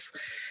 words.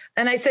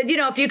 And I said,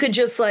 if you could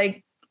just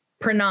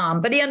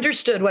pranam, but he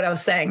understood what I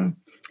was saying.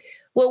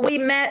 Well, we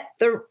met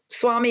the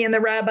Swami and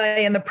the rabbi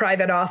in the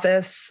private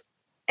office,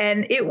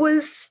 and it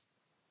was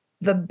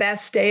the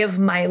best day of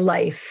my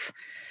life.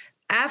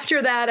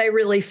 After that, I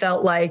really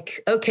felt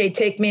like, okay,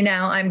 take me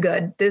now. I'm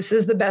good. This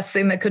is the best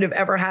thing that could have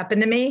ever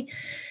happened to me.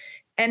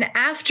 And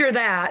after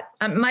that,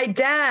 my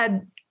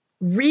dad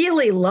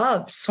really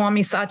loved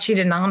Swami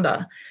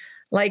Satchidananda.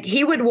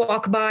 He would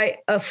walk by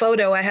a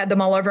photo, I had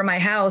them all over my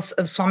house,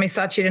 of Swami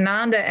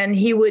Satchidananda, and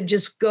he would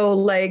just go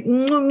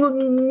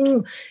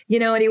and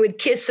he would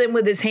kiss him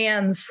with his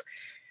hands.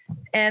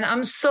 And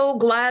I'm so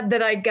glad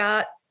that I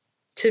got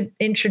to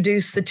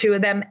introduce the two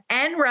of them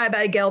and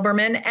Rabbi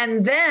Gelberman.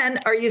 And then,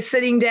 are you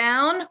sitting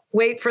down?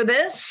 Wait for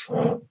this.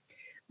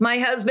 My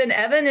husband,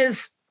 Evan,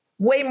 is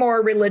way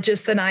more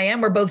religious than I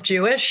am. We're both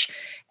Jewish.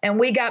 And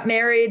we got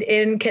married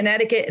in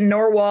Connecticut, in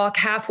Norwalk,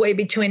 halfway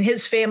between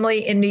his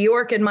family in New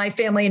York and my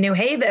family in New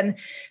Haven.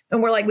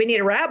 And we're like, we need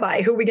a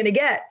rabbi. Who are we going to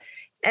get?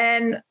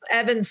 And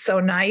Evan's so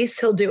nice.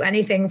 He'll do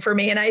anything for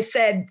me. And I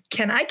said,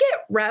 can I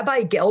get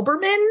Rabbi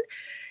Gelberman?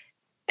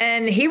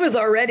 And he was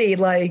already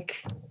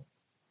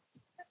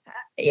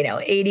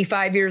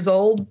 85 years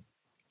old.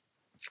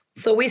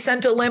 So we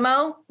sent a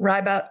limo.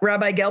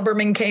 Rabbi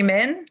Gelberman came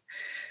in.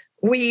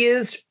 We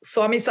used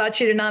Swami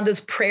Satchidananda's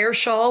prayer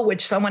shawl,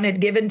 which someone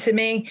had given to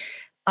me,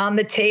 on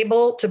the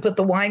table to put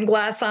the wine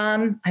glass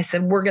on. I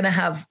said, we're going to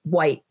have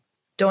white.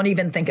 Don't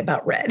even think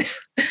about red.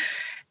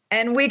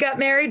 And we got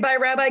married by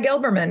Rabbi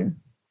Gelberman.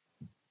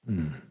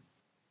 Mm.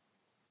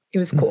 It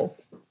was cool.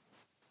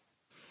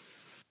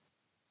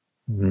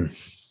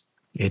 Mm.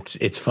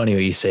 It's funny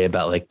what you say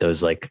about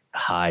those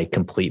high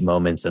complete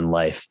moments in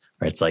life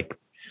where it's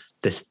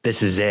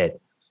this is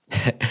it.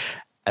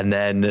 And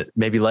then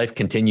maybe life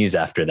continues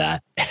after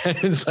that.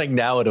 It's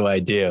now what do I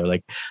do?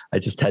 I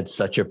just had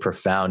such a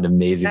profound,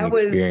 amazing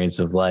experience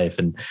of life.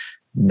 And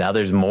now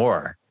there's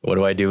more. What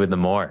do I do with the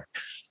more?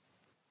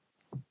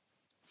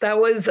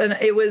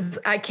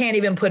 I can't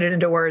even put it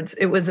into words.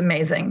 It was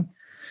amazing.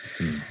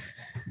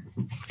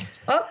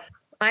 Oh,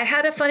 I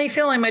had a funny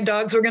feeling my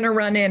dogs were going to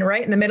run in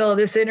right in the middle of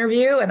this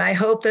interview, and I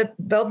hope that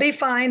they'll be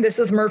fine. This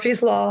is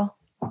Murphy's Law.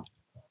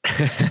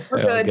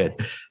 We're good.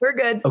 We're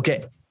good.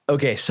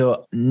 Okay.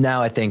 So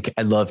now I think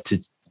I'd love to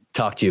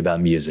talk to you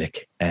about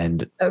music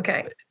and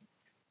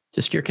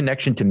just your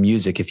connection to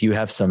music. If you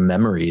have some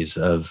memories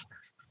of,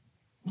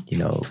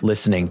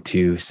 listening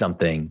to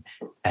something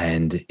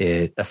and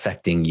it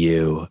affecting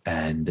you,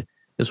 and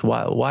just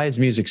why is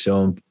music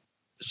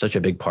such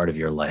a big part of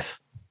your life?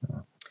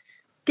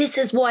 This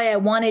is why I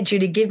wanted you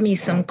to give me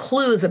some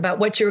clues about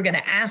what you were going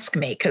to ask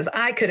me, because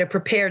I could have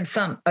prepared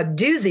a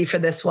doozy for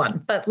this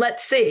one, but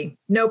let's see.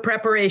 No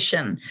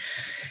preparation.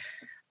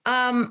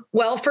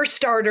 Well, for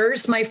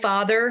starters, my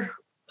father,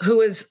 who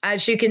was,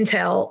 as you can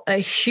tell, a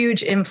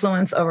huge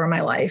influence over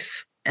my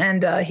life.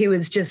 And he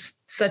was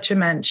just such a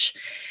mensch.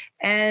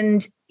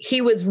 And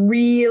he was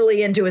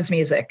really into his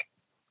music,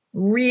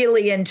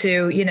 really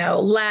into,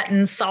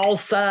 Latin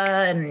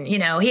salsa. And,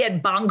 he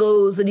had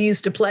bongos that he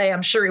used to play.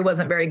 I'm sure he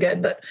wasn't very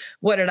good, but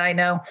what did I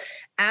know?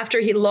 After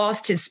he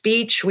lost his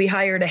speech, we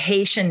hired a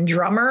Haitian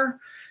drummer,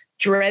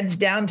 dreads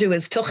down to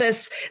his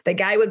tuchus. The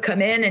guy would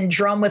come in and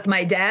drum with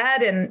my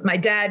dad. And my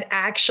dad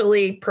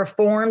actually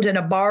performed in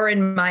a bar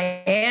in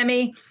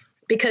Miami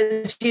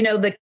because,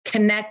 the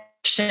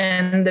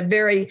connection, the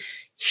very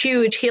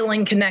huge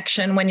healing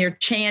connection when you're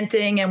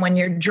chanting and when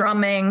you're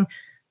drumming,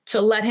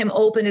 to let him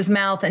open his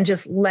mouth and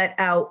just let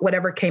out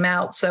whatever came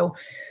out. So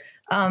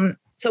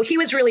he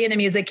was really into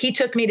music. He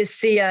took me to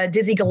see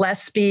Dizzy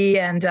Gillespie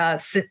and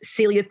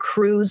Celia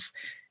Cruz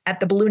at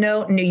the Blue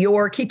Note in New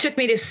York. He took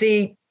me to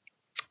see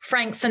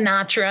Frank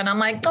Sinatra. And I'm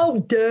like, oh,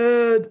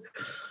 Dad,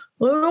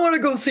 I don't want to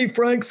go see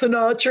Frank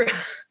Sinatra.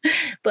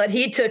 But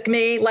he took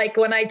me,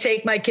 when I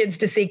take my kids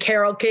to see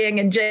Carole King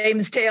and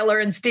James Taylor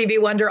and Stevie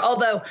Wonder,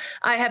 although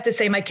I have to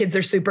say my kids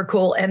are super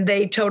cool and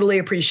they totally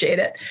appreciate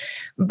it.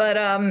 But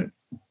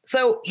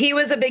so he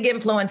was a big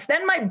influence.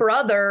 Then my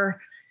brother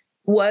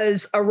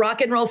was a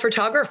rock and roll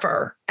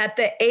photographer. At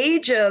the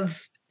age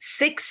of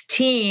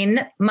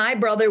 16, my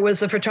brother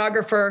was a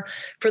photographer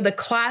for the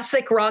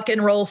classic rock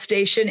and roll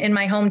station in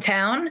my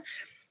hometown.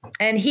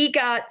 And he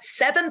got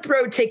 7th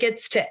row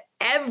tickets to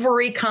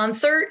every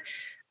concert.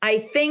 I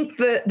think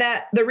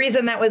that the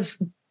reason that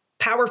was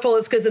powerful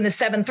is because in the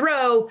 7th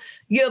row,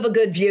 you have a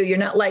good view. You're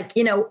not like,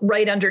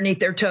 right underneath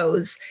their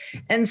toes.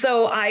 And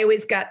so I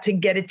always got to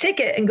get a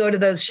ticket and go to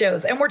those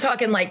shows. And we're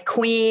talking like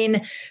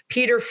Queen,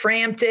 Peter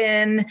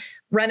Frampton,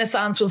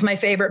 Renaissance was my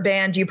favorite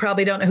band. You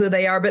probably don't know who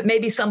they are, but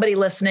maybe somebody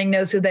listening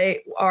knows who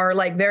they are,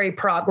 like very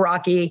prog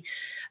rocky.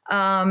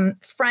 Frank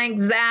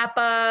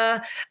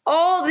Zappa,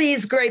 all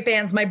these great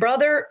bands. My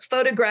brother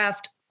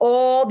photographed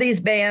all these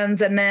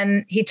bands, and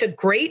then he took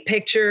great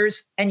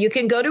pictures, and you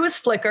can go to his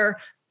Flickr,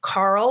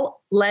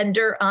 Carl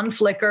Lender on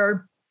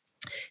Flickr.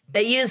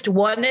 They used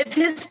one of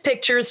his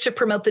pictures to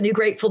promote the new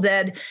Grateful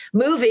Dead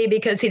movie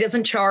because he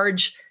doesn't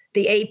charge.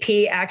 The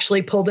AP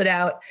actually pulled it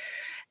out.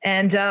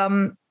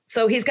 And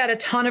so he's got a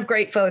ton of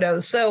great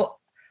photos. So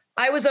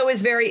I was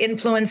always very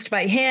influenced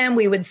by him.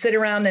 We would sit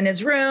around in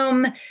his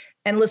room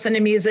and listen to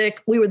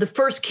music. We were the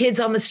first kids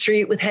on the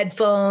street with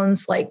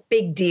headphones, like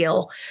big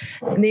deal,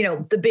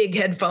 the big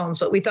headphones,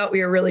 but we thought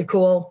we were really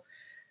cool.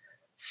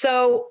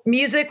 So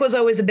music was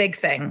always a big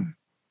thing.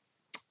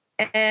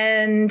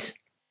 And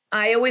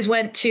I always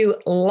went to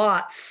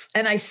lots,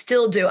 and I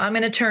still do. I'm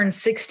going to turn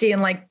 60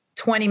 in like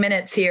 20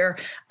 minutes here.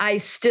 I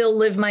still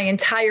live my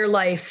entire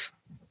life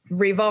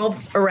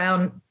revolved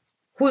around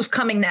who's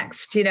coming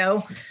next,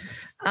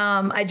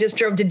 I just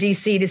drove to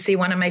DC to see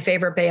one of my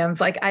favorite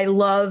bands. Like, I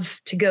love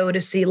to go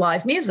to see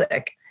live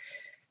music.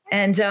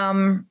 And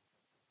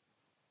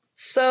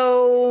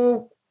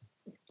so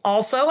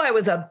also I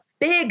was a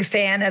big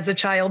fan as a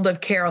child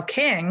of Carole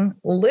King.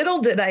 Little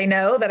did I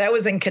know that I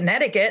was in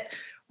Connecticut,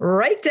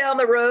 right down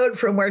the road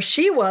from where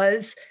she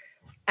was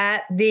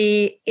at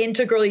the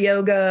Integral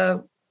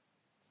Yoga.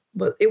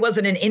 It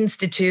wasn't an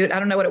institute. I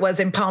don't know what it was,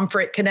 in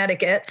Pomfret,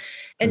 Connecticut.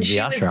 And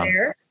she was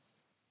there.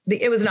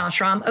 It was an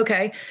ashram.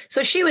 Okay.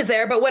 So she was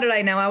there, but what did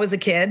I know? I was a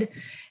kid.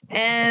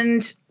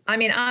 And I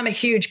mean, I'm a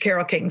huge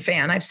Carole King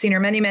fan. I've seen her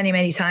many, many,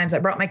 many times. I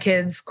brought my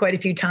kids quite a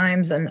few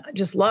times and I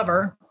just love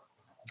her.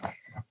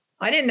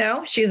 I didn't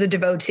know she's a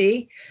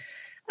devotee.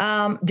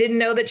 Didn't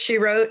know that she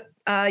wrote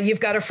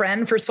You've Got a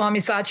Friend for Swami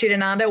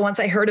Satchidananda.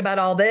 Once I heard about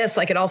all this,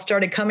 like, it all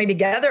started coming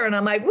together and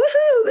I'm like,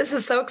 woohoo, this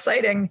is so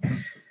exciting.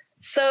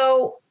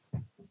 So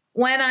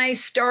when I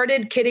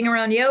started kidding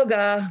around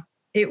yoga,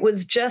 it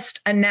was just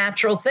a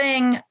natural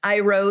thing. I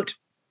wrote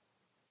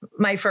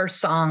my first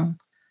song.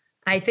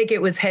 I think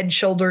it was Head,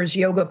 Shoulders,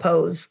 Yoga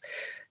Pose.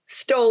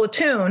 Stole a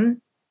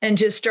tune and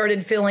just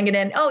started filling it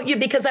in. Oh, yeah,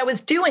 because I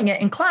was doing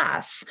it in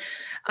class.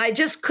 I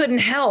just couldn't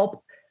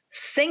help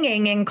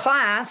singing in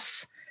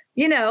class,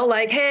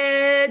 like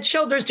head,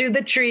 shoulders, do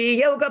the tree,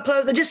 yoga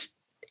pose. It just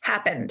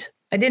happened.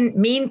 I didn't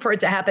mean for it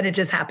to happen. It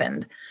just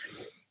happened.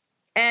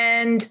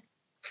 And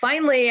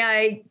finally,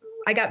 I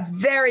got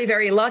very,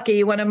 very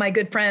lucky. One of my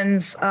good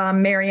friends,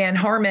 Marianne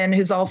Harmon,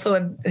 who's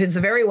a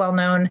very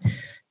well-known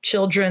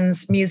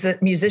children's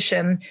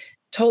musician,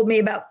 told me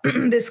about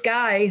this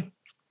guy,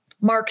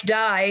 Mark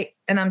Dye.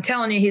 And I'm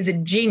telling you, he's a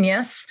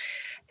genius.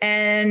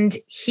 And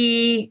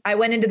I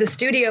went into the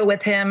studio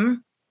with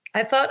him.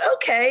 I thought,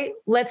 okay,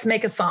 let's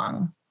make a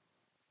song.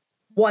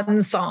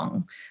 One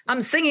song. I'm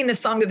singing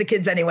this song to the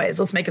kids anyways.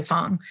 Let's make a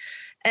song.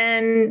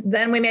 And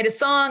then we made a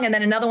song, and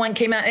then another one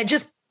came out. It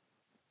just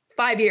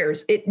 5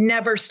 years. It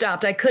never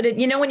stopped. I couldn't,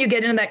 when you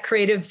get into that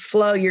creative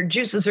flow, your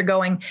juices are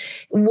going,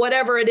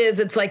 whatever it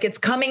is, it's like it's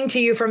coming to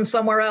you from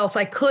somewhere else.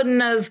 I couldn't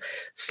have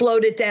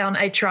slowed it down.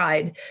 I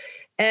tried.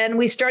 And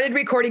we started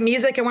recording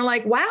music, and we're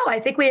like, wow, I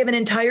think we have an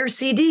entire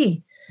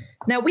CD.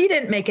 Now, we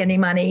didn't make any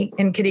money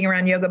in Kidding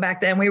Around Yoga back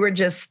then. We were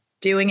just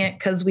doing it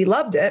because we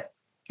loved it.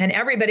 And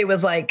everybody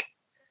was like,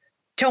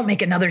 don't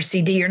make another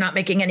CD. You're not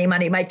making any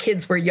money. My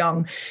kids were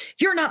young.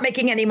 You're not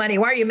making any money.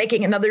 Why are you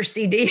making another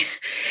CD?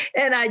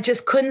 And I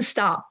just couldn't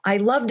stop. I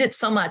loved it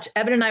so much.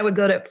 Evan and I would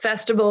go to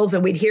festivals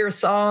and we'd hear a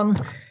song.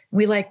 And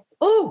we'd like,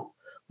 oh,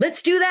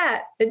 let's do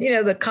that. And,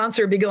 the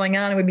concert would be going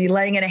on and we'd be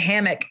laying in a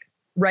hammock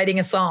writing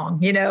a song.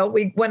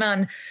 We went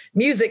on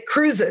music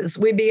cruises.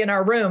 We'd be in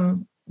our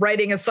room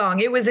writing a song.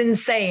 It was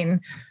insane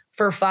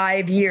for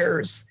 5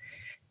 years.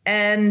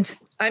 And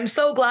I'm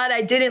so glad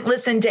I didn't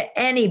listen to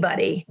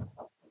anybody.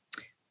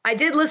 I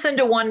did listen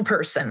to one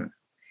person,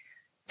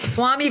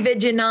 Swami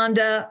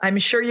Vijayananda. I'm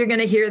sure you're going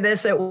to hear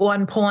this at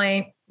one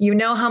point. You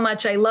know how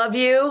much I love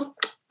you.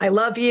 I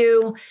love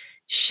you.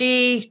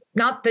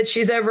 Not that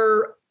she's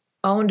ever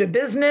owned a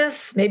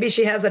business. Maybe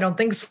she has. I don't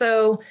think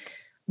so.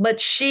 But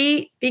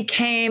she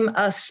became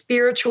a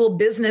spiritual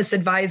business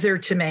advisor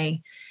to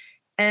me.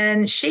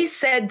 And she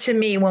said to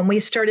me when we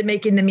started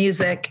making the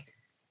music,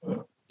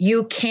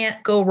 you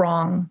can't go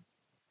wrong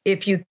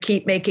if you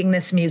keep making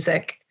this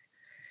music.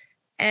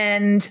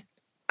 And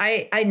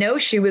I know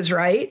she was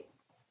right.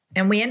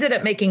 And we ended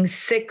up making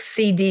 6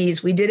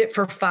 CDs. We did it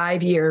for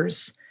 5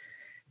 years.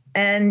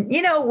 And,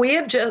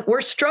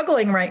 we're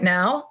struggling right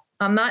now.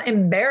 I'm not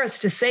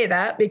embarrassed to say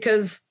that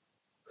because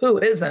who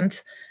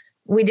isn't?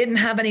 we didn't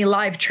have any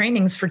live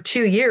trainings for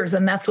 2 years,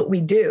 and that's what we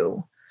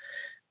do.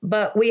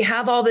 But we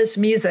have all this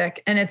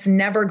music and it's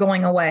never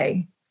going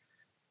away.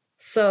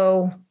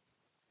 So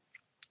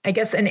I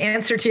guess in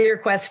answer to your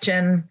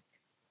question,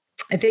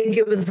 I think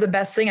it was the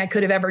best thing I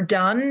could have ever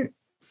done.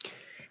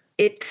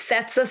 It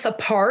sets us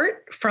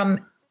apart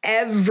from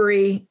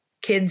every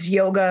kids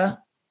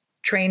yoga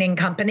training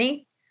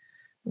company.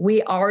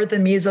 We are the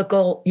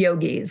musical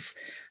yogis.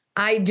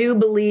 I do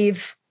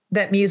believe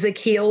that music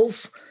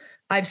heals.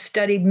 I've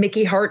studied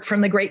Mickey Hart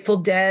from the Grateful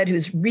Dead,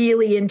 who's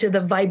really into the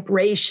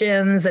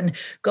vibrations and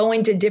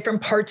going to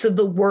different parts of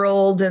the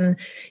world and,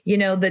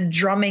 the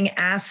drumming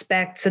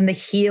aspects and the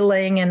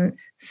healing, and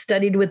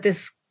studied with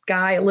this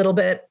guy a little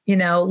bit,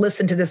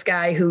 listened to this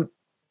guy who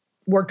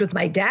worked with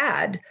my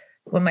dad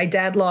when my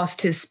dad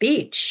lost his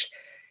speech.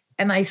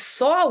 And I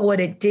saw what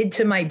it did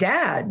to my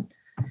dad.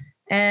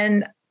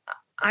 And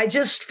I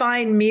just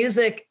find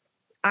music,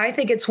 I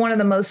think it's one of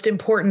the most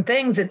important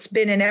things. It's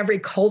been in every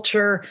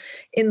culture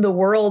in the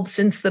world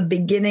since the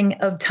beginning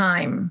of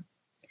time.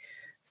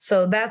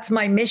 So that's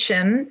my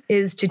mission,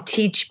 is to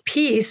teach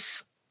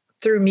peace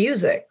through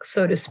music,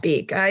 so to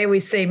speak. I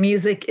always say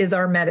music is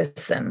our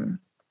medicine.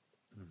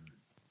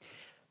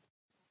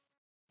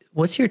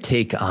 What's your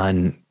take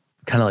on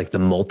kind of like the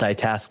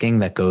multitasking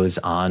that goes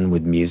on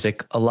with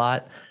music a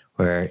lot,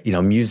 where,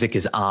 music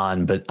is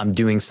on, but I'm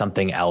doing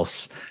something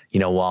else,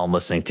 while I'm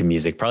listening to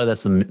music? Probably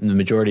that's the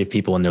majority of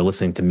people when they're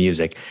listening to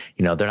music.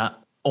 They're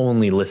not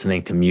only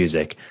listening to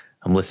music.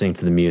 I'm listening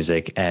to the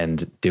music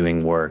and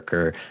doing work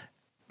or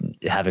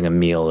having a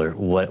meal or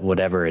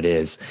whatever it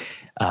is.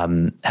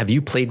 Have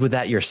you played with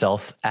that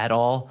yourself at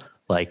all?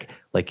 Like,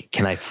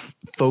 can I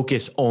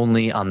focus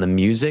only on the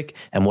music,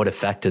 and what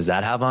effect does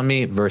that have on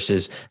me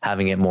versus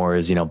having it more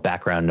as,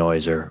 background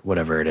noise or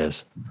whatever it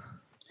is?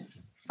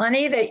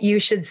 Funny that you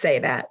should say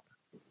that.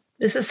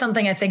 This is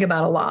something I think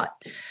about a lot.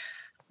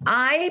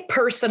 I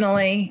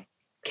personally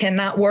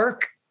cannot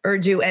work or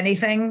do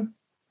anything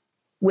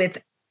with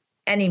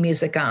any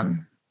music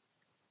on.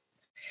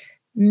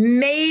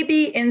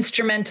 Maybe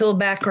instrumental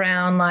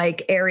background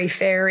like airy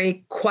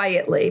fairy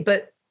quietly,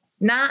 but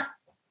not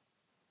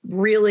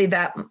really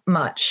that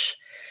much.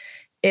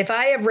 If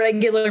I have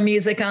regular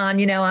music on,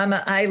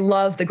 I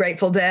love the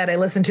Grateful Dead. I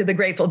listen to the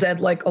Grateful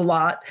Dead like a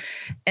lot,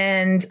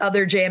 and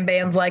other jam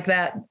bands like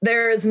that.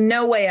 There is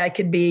no way I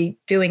could be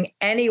doing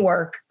any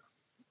work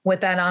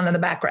with that on in the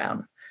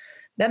background.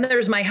 Then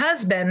there's my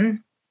husband,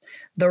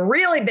 the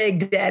really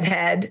big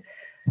deadhead.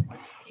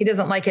 He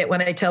doesn't like it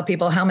when I tell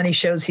people how many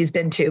shows he's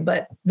been to,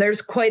 but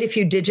there's quite a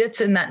few digits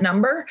in that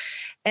number.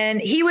 And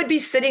he would be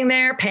sitting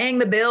there paying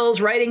the bills,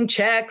 writing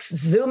checks,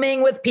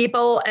 Zooming with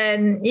people.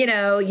 And,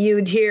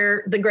 you'd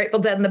hear the Grateful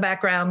Dead in the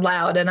background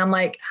loud. And I'm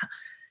like,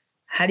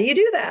 how do you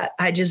do that?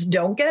 I just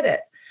don't get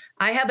it.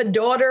 I have a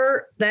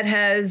daughter that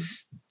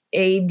has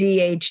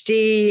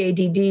ADHD,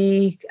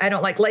 ADD. I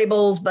don't like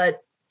labels, but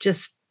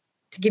just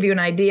to give you an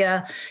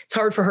idea, it's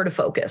hard for her to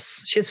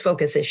focus. She has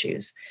focus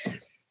issues.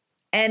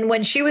 And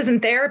when she was in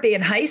therapy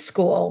in high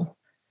school,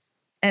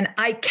 and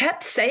I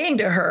kept saying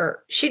to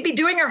her, she'd be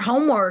doing her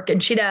homework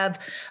and she'd have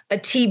a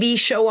TV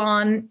show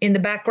on in the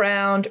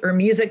background or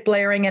music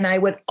blaring. And I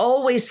would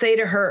always say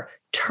to her,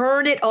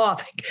 turn it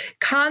off,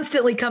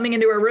 constantly coming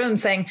into her room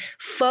saying,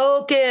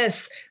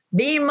 focus,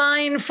 be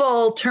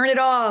mindful, turn it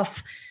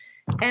off.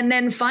 And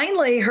then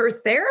finally, her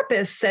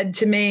therapist said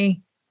to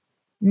me,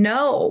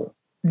 no,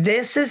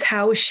 this is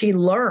how she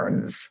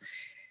learns.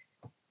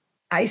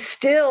 I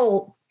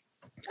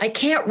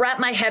can't wrap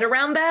my head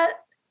around that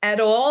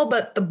at all.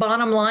 But the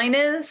bottom line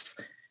is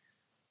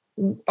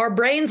our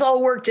brains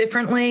all work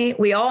differently.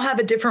 We all have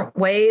a different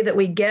way that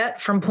we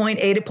get from point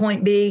A to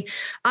point B.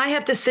 I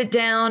have to sit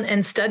down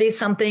and study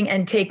something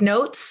and take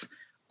notes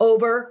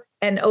over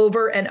and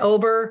over and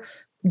over,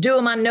 do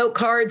them on note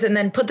cards, and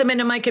then put them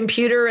into my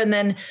computer and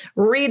then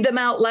read them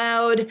out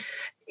loud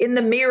in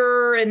the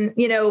mirror. And,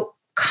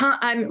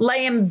 I'm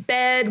laying in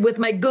bed with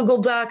my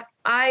Google Doc.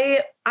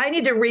 I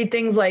need to read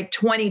things like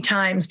 20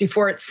 times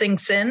before it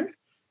sinks in.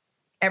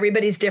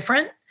 Everybody's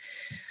different.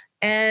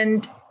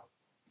 And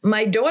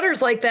my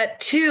daughter's like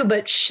that too,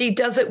 but she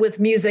does it with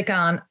music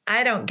on.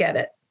 I don't get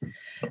it.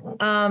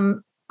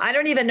 I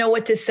don't even know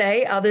what to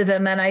say other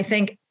than that. I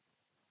think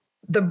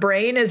the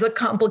brain is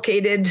it's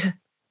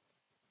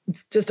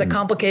just a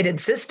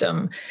complicated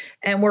system,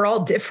 and we're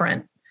all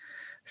different.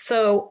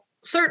 So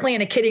certainly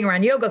in a Kidding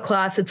Around Yoga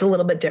class, it's a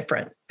little bit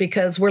different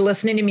because we're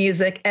listening to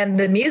music and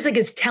the music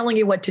is telling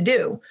you what to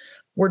do.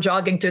 We're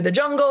jogging through the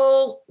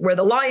jungle, we're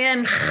the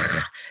lion,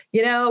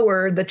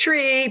 we're the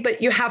tree,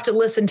 but you have to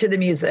listen to the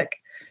music.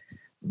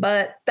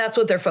 But that's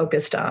what they're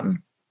focused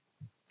on.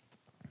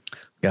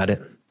 Got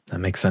it. That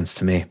makes sense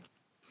to me.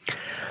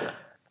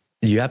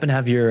 Do you happen to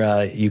have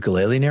your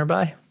ukulele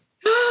nearby?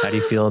 How do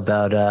you feel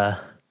about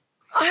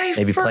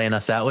maybe playing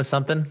us out with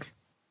something?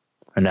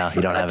 Or no,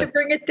 you don't have it? To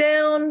bring it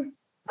down.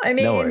 I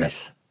mean, no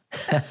worries.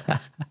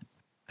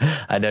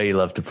 I know you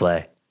love to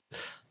play.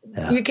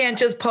 Yeah. You can't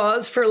just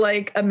pause for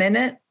like a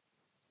minute.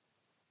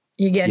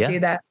 You can't do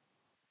that.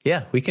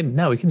 Yeah, we can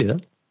do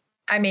that.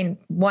 I mean,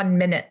 1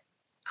 minute.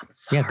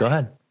 Yeah, go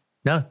ahead.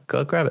 No,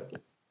 go grab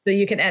it. So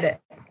you can edit.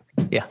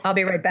 Yeah. I'll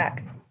be right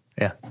back.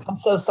 Yeah. I'm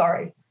so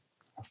sorry.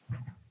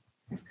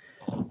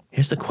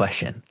 Here's the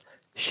question.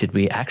 Should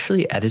we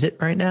actually edit it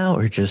right now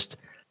or just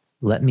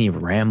let me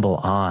ramble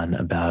on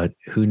about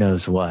who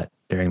knows what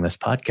during this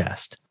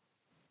podcast?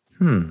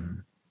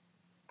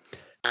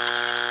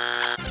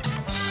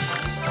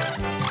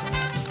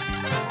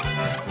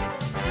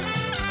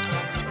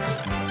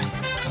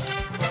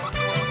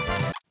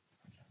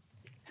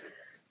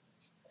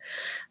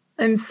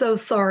 I'm so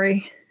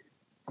sorry.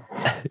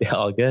 Yeah,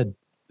 all good.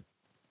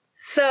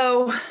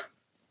 So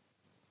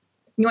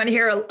you want to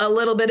hear a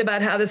little bit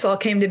about how this all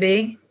came to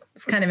be?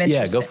 It's kind of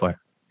interesting. Yeah, go for it.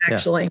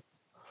 Actually.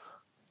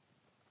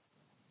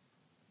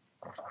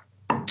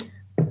 Yeah.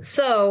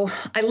 So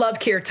I love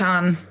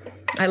kirtan.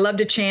 I love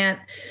to chant.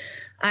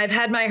 I've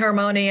had my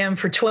harmonium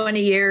for 20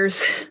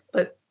 years,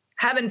 but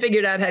haven't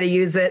figured out how to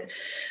use it.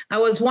 I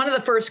was one of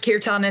the first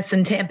kirtanists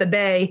in Tampa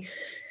Bay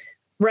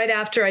right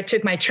after I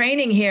took my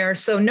training here.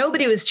 So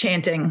nobody was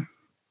chanting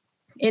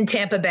in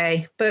Tampa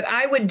Bay, but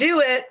I would do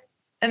it.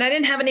 And I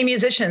didn't have any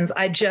musicians.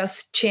 I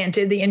just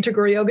chanted the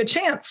integral yoga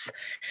chants.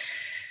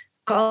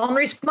 Call and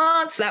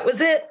response. That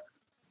was it.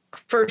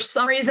 For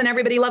some reason,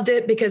 everybody loved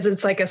it because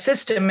it's like a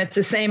system. It's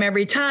the same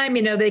every time.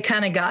 You know, they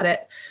kind of got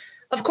it.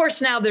 Of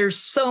course, now there's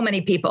so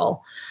many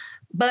people,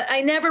 but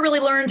I never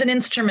really learned an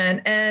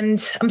instrument. And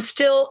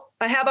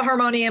I have a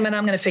harmonium and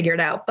I'm going to figure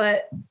it out.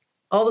 But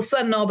all of a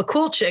sudden, all the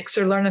cool chicks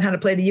are learning how to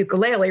play the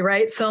ukulele,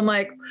 right? So I'm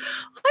like,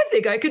 I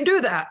think I can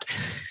do that.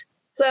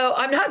 So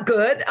I'm not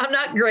good. I'm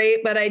not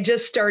great, but I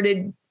just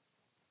started,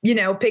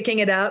 picking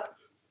it up.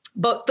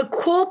 But the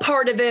cool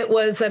part of it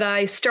was that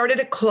I started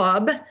a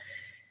club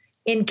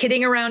in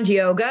Kidding Around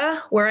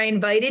Yoga where I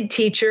invited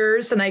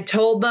teachers and I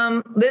told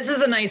them, this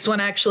is a nice one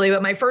actually,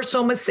 but my first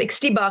one was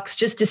 $60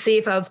 just to see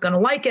if I was going to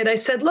like it. I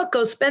said, look,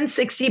 go spend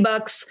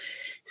 $60,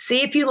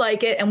 see if you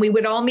like it. And we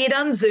would all meet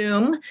on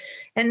Zoom.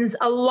 And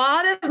a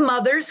lot of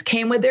mothers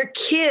came with their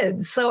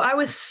kids. So it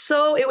was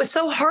so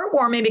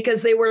heartwarming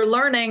because they were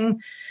learning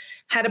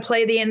how to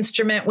play the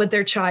instrument with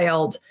their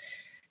child.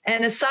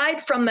 And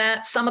aside from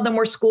that, some of them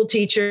were school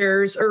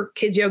teachers or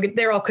kids yoga.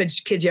 They're all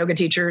kids yoga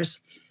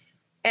teachers.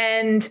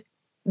 And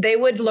they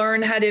would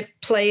learn how to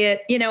play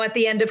it. At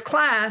the end of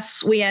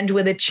class, we end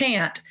with a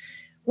chant.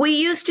 We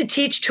used to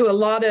teach to a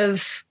lot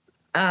of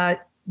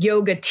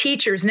yoga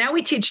teachers. Now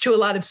we teach to a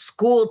lot of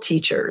school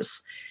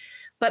teachers.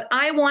 But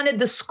I wanted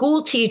the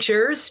school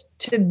teachers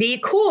to be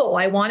cool.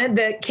 I wanted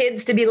the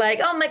kids to be like,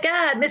 oh my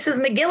God, Mrs.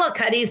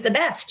 McGillicuddy's the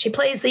best. She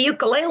plays the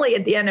ukulele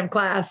at the end of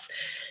class.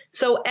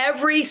 So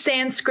every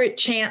Sanskrit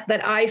chant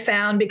that I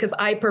found, because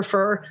I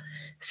prefer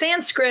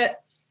Sanskrit,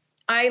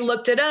 I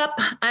looked it up.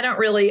 I don't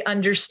really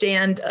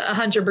understand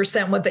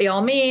 100% what they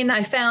all mean.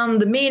 I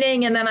found the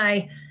meaning and then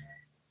I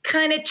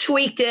kind of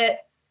tweaked it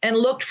and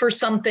looked for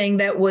something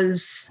that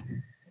was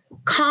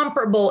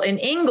comparable in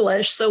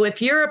English. So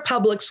if you're a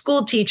public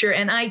school teacher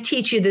and I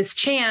teach you this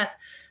chant,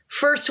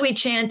 first we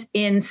chant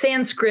in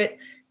Sanskrit,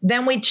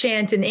 then we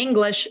chant in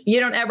English. You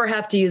don't ever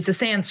have to use the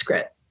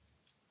Sanskrit.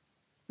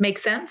 Make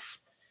sense?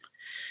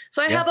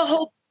 So I have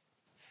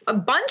a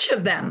bunch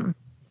of them.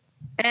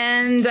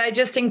 And I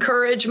just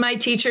encourage my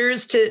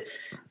teachers to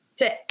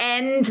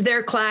end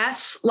their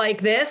class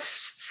like this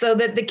so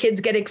that the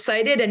kids get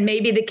excited and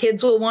maybe the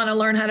kids will want to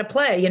learn how to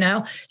play. You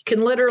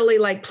can literally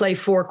play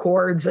 4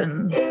 chords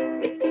and.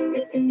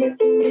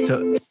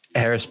 So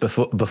Harris,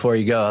 before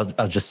you go,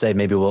 I'll just say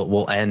maybe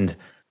we'll end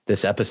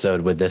this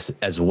episode with this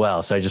as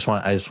well. So I just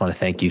want to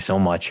thank you so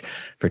much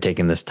for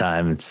taking this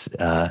time.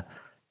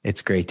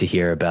 It's great to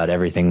hear about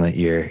everything that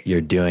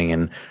you're doing.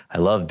 And I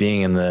love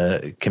being in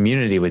the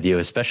community with you,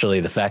 especially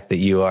the fact that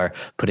you are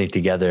putting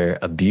together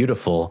a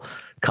beautiful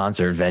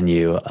concert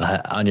venue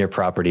on your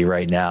property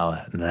right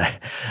now. And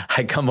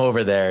I come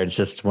over there. It's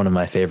just one of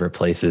my favorite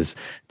places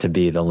to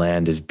be. The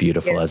land is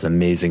beautiful, has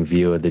amazing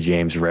view of the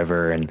James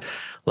River and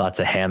lots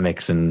of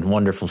hammocks and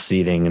wonderful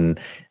seating.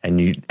 And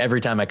you,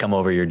 every time I come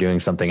over, you're doing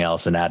something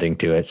else and adding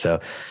to it.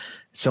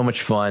 So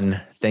much fun.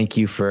 Thank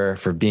you for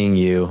being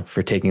you,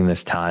 for taking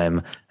this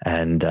time.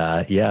 And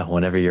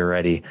whenever you're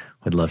ready,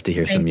 would love to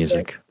hear some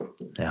music.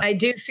 Yeah. I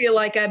do feel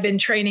like I've been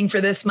training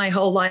for this my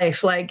whole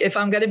life. Like if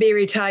I'm going to be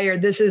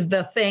retired, this is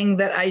the thing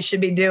that I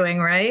should be doing,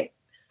 right?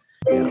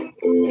 Yeah.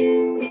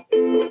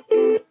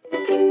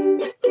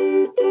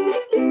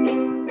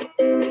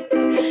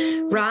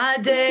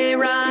 Radhe,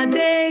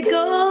 Radhe,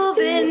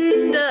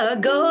 Govinda,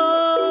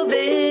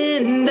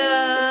 Govinda.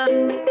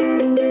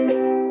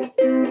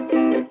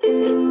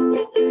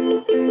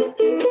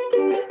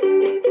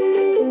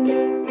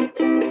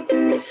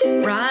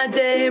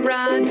 Radhe,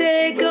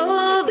 Radhe,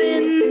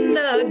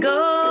 Govinda,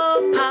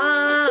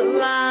 Gopala.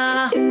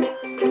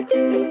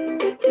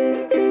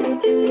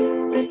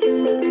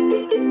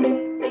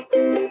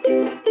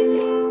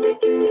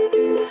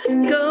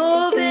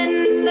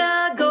 Govinda,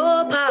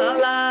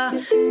 Gopala,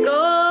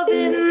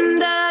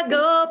 Govinda,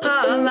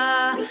 Gopala,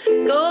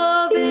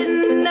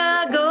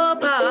 Govinda,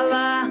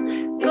 Gopala,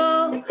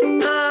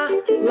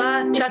 Gopala,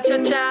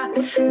 cha-cha-cha.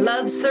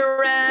 Love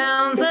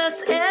surrounds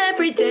us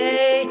every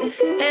day.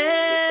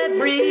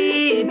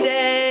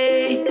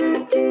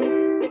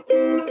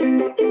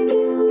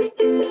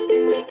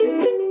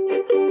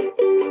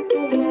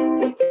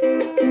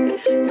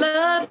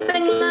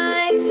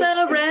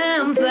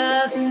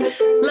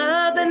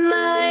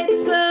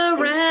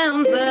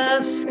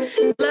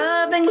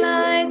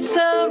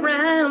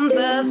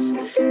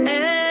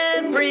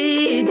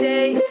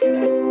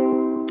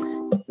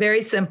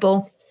 Very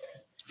simple.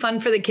 Fun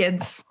for the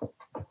kids.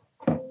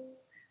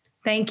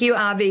 Thank you,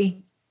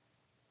 Avi.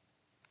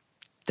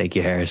 Thank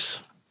you,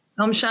 Harris.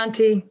 Om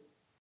Shanti.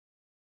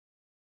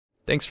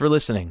 Thanks for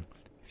listening.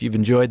 If you've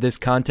enjoyed this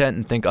content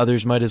and think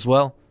others might as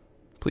well,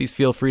 please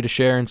feel free to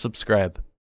share and subscribe.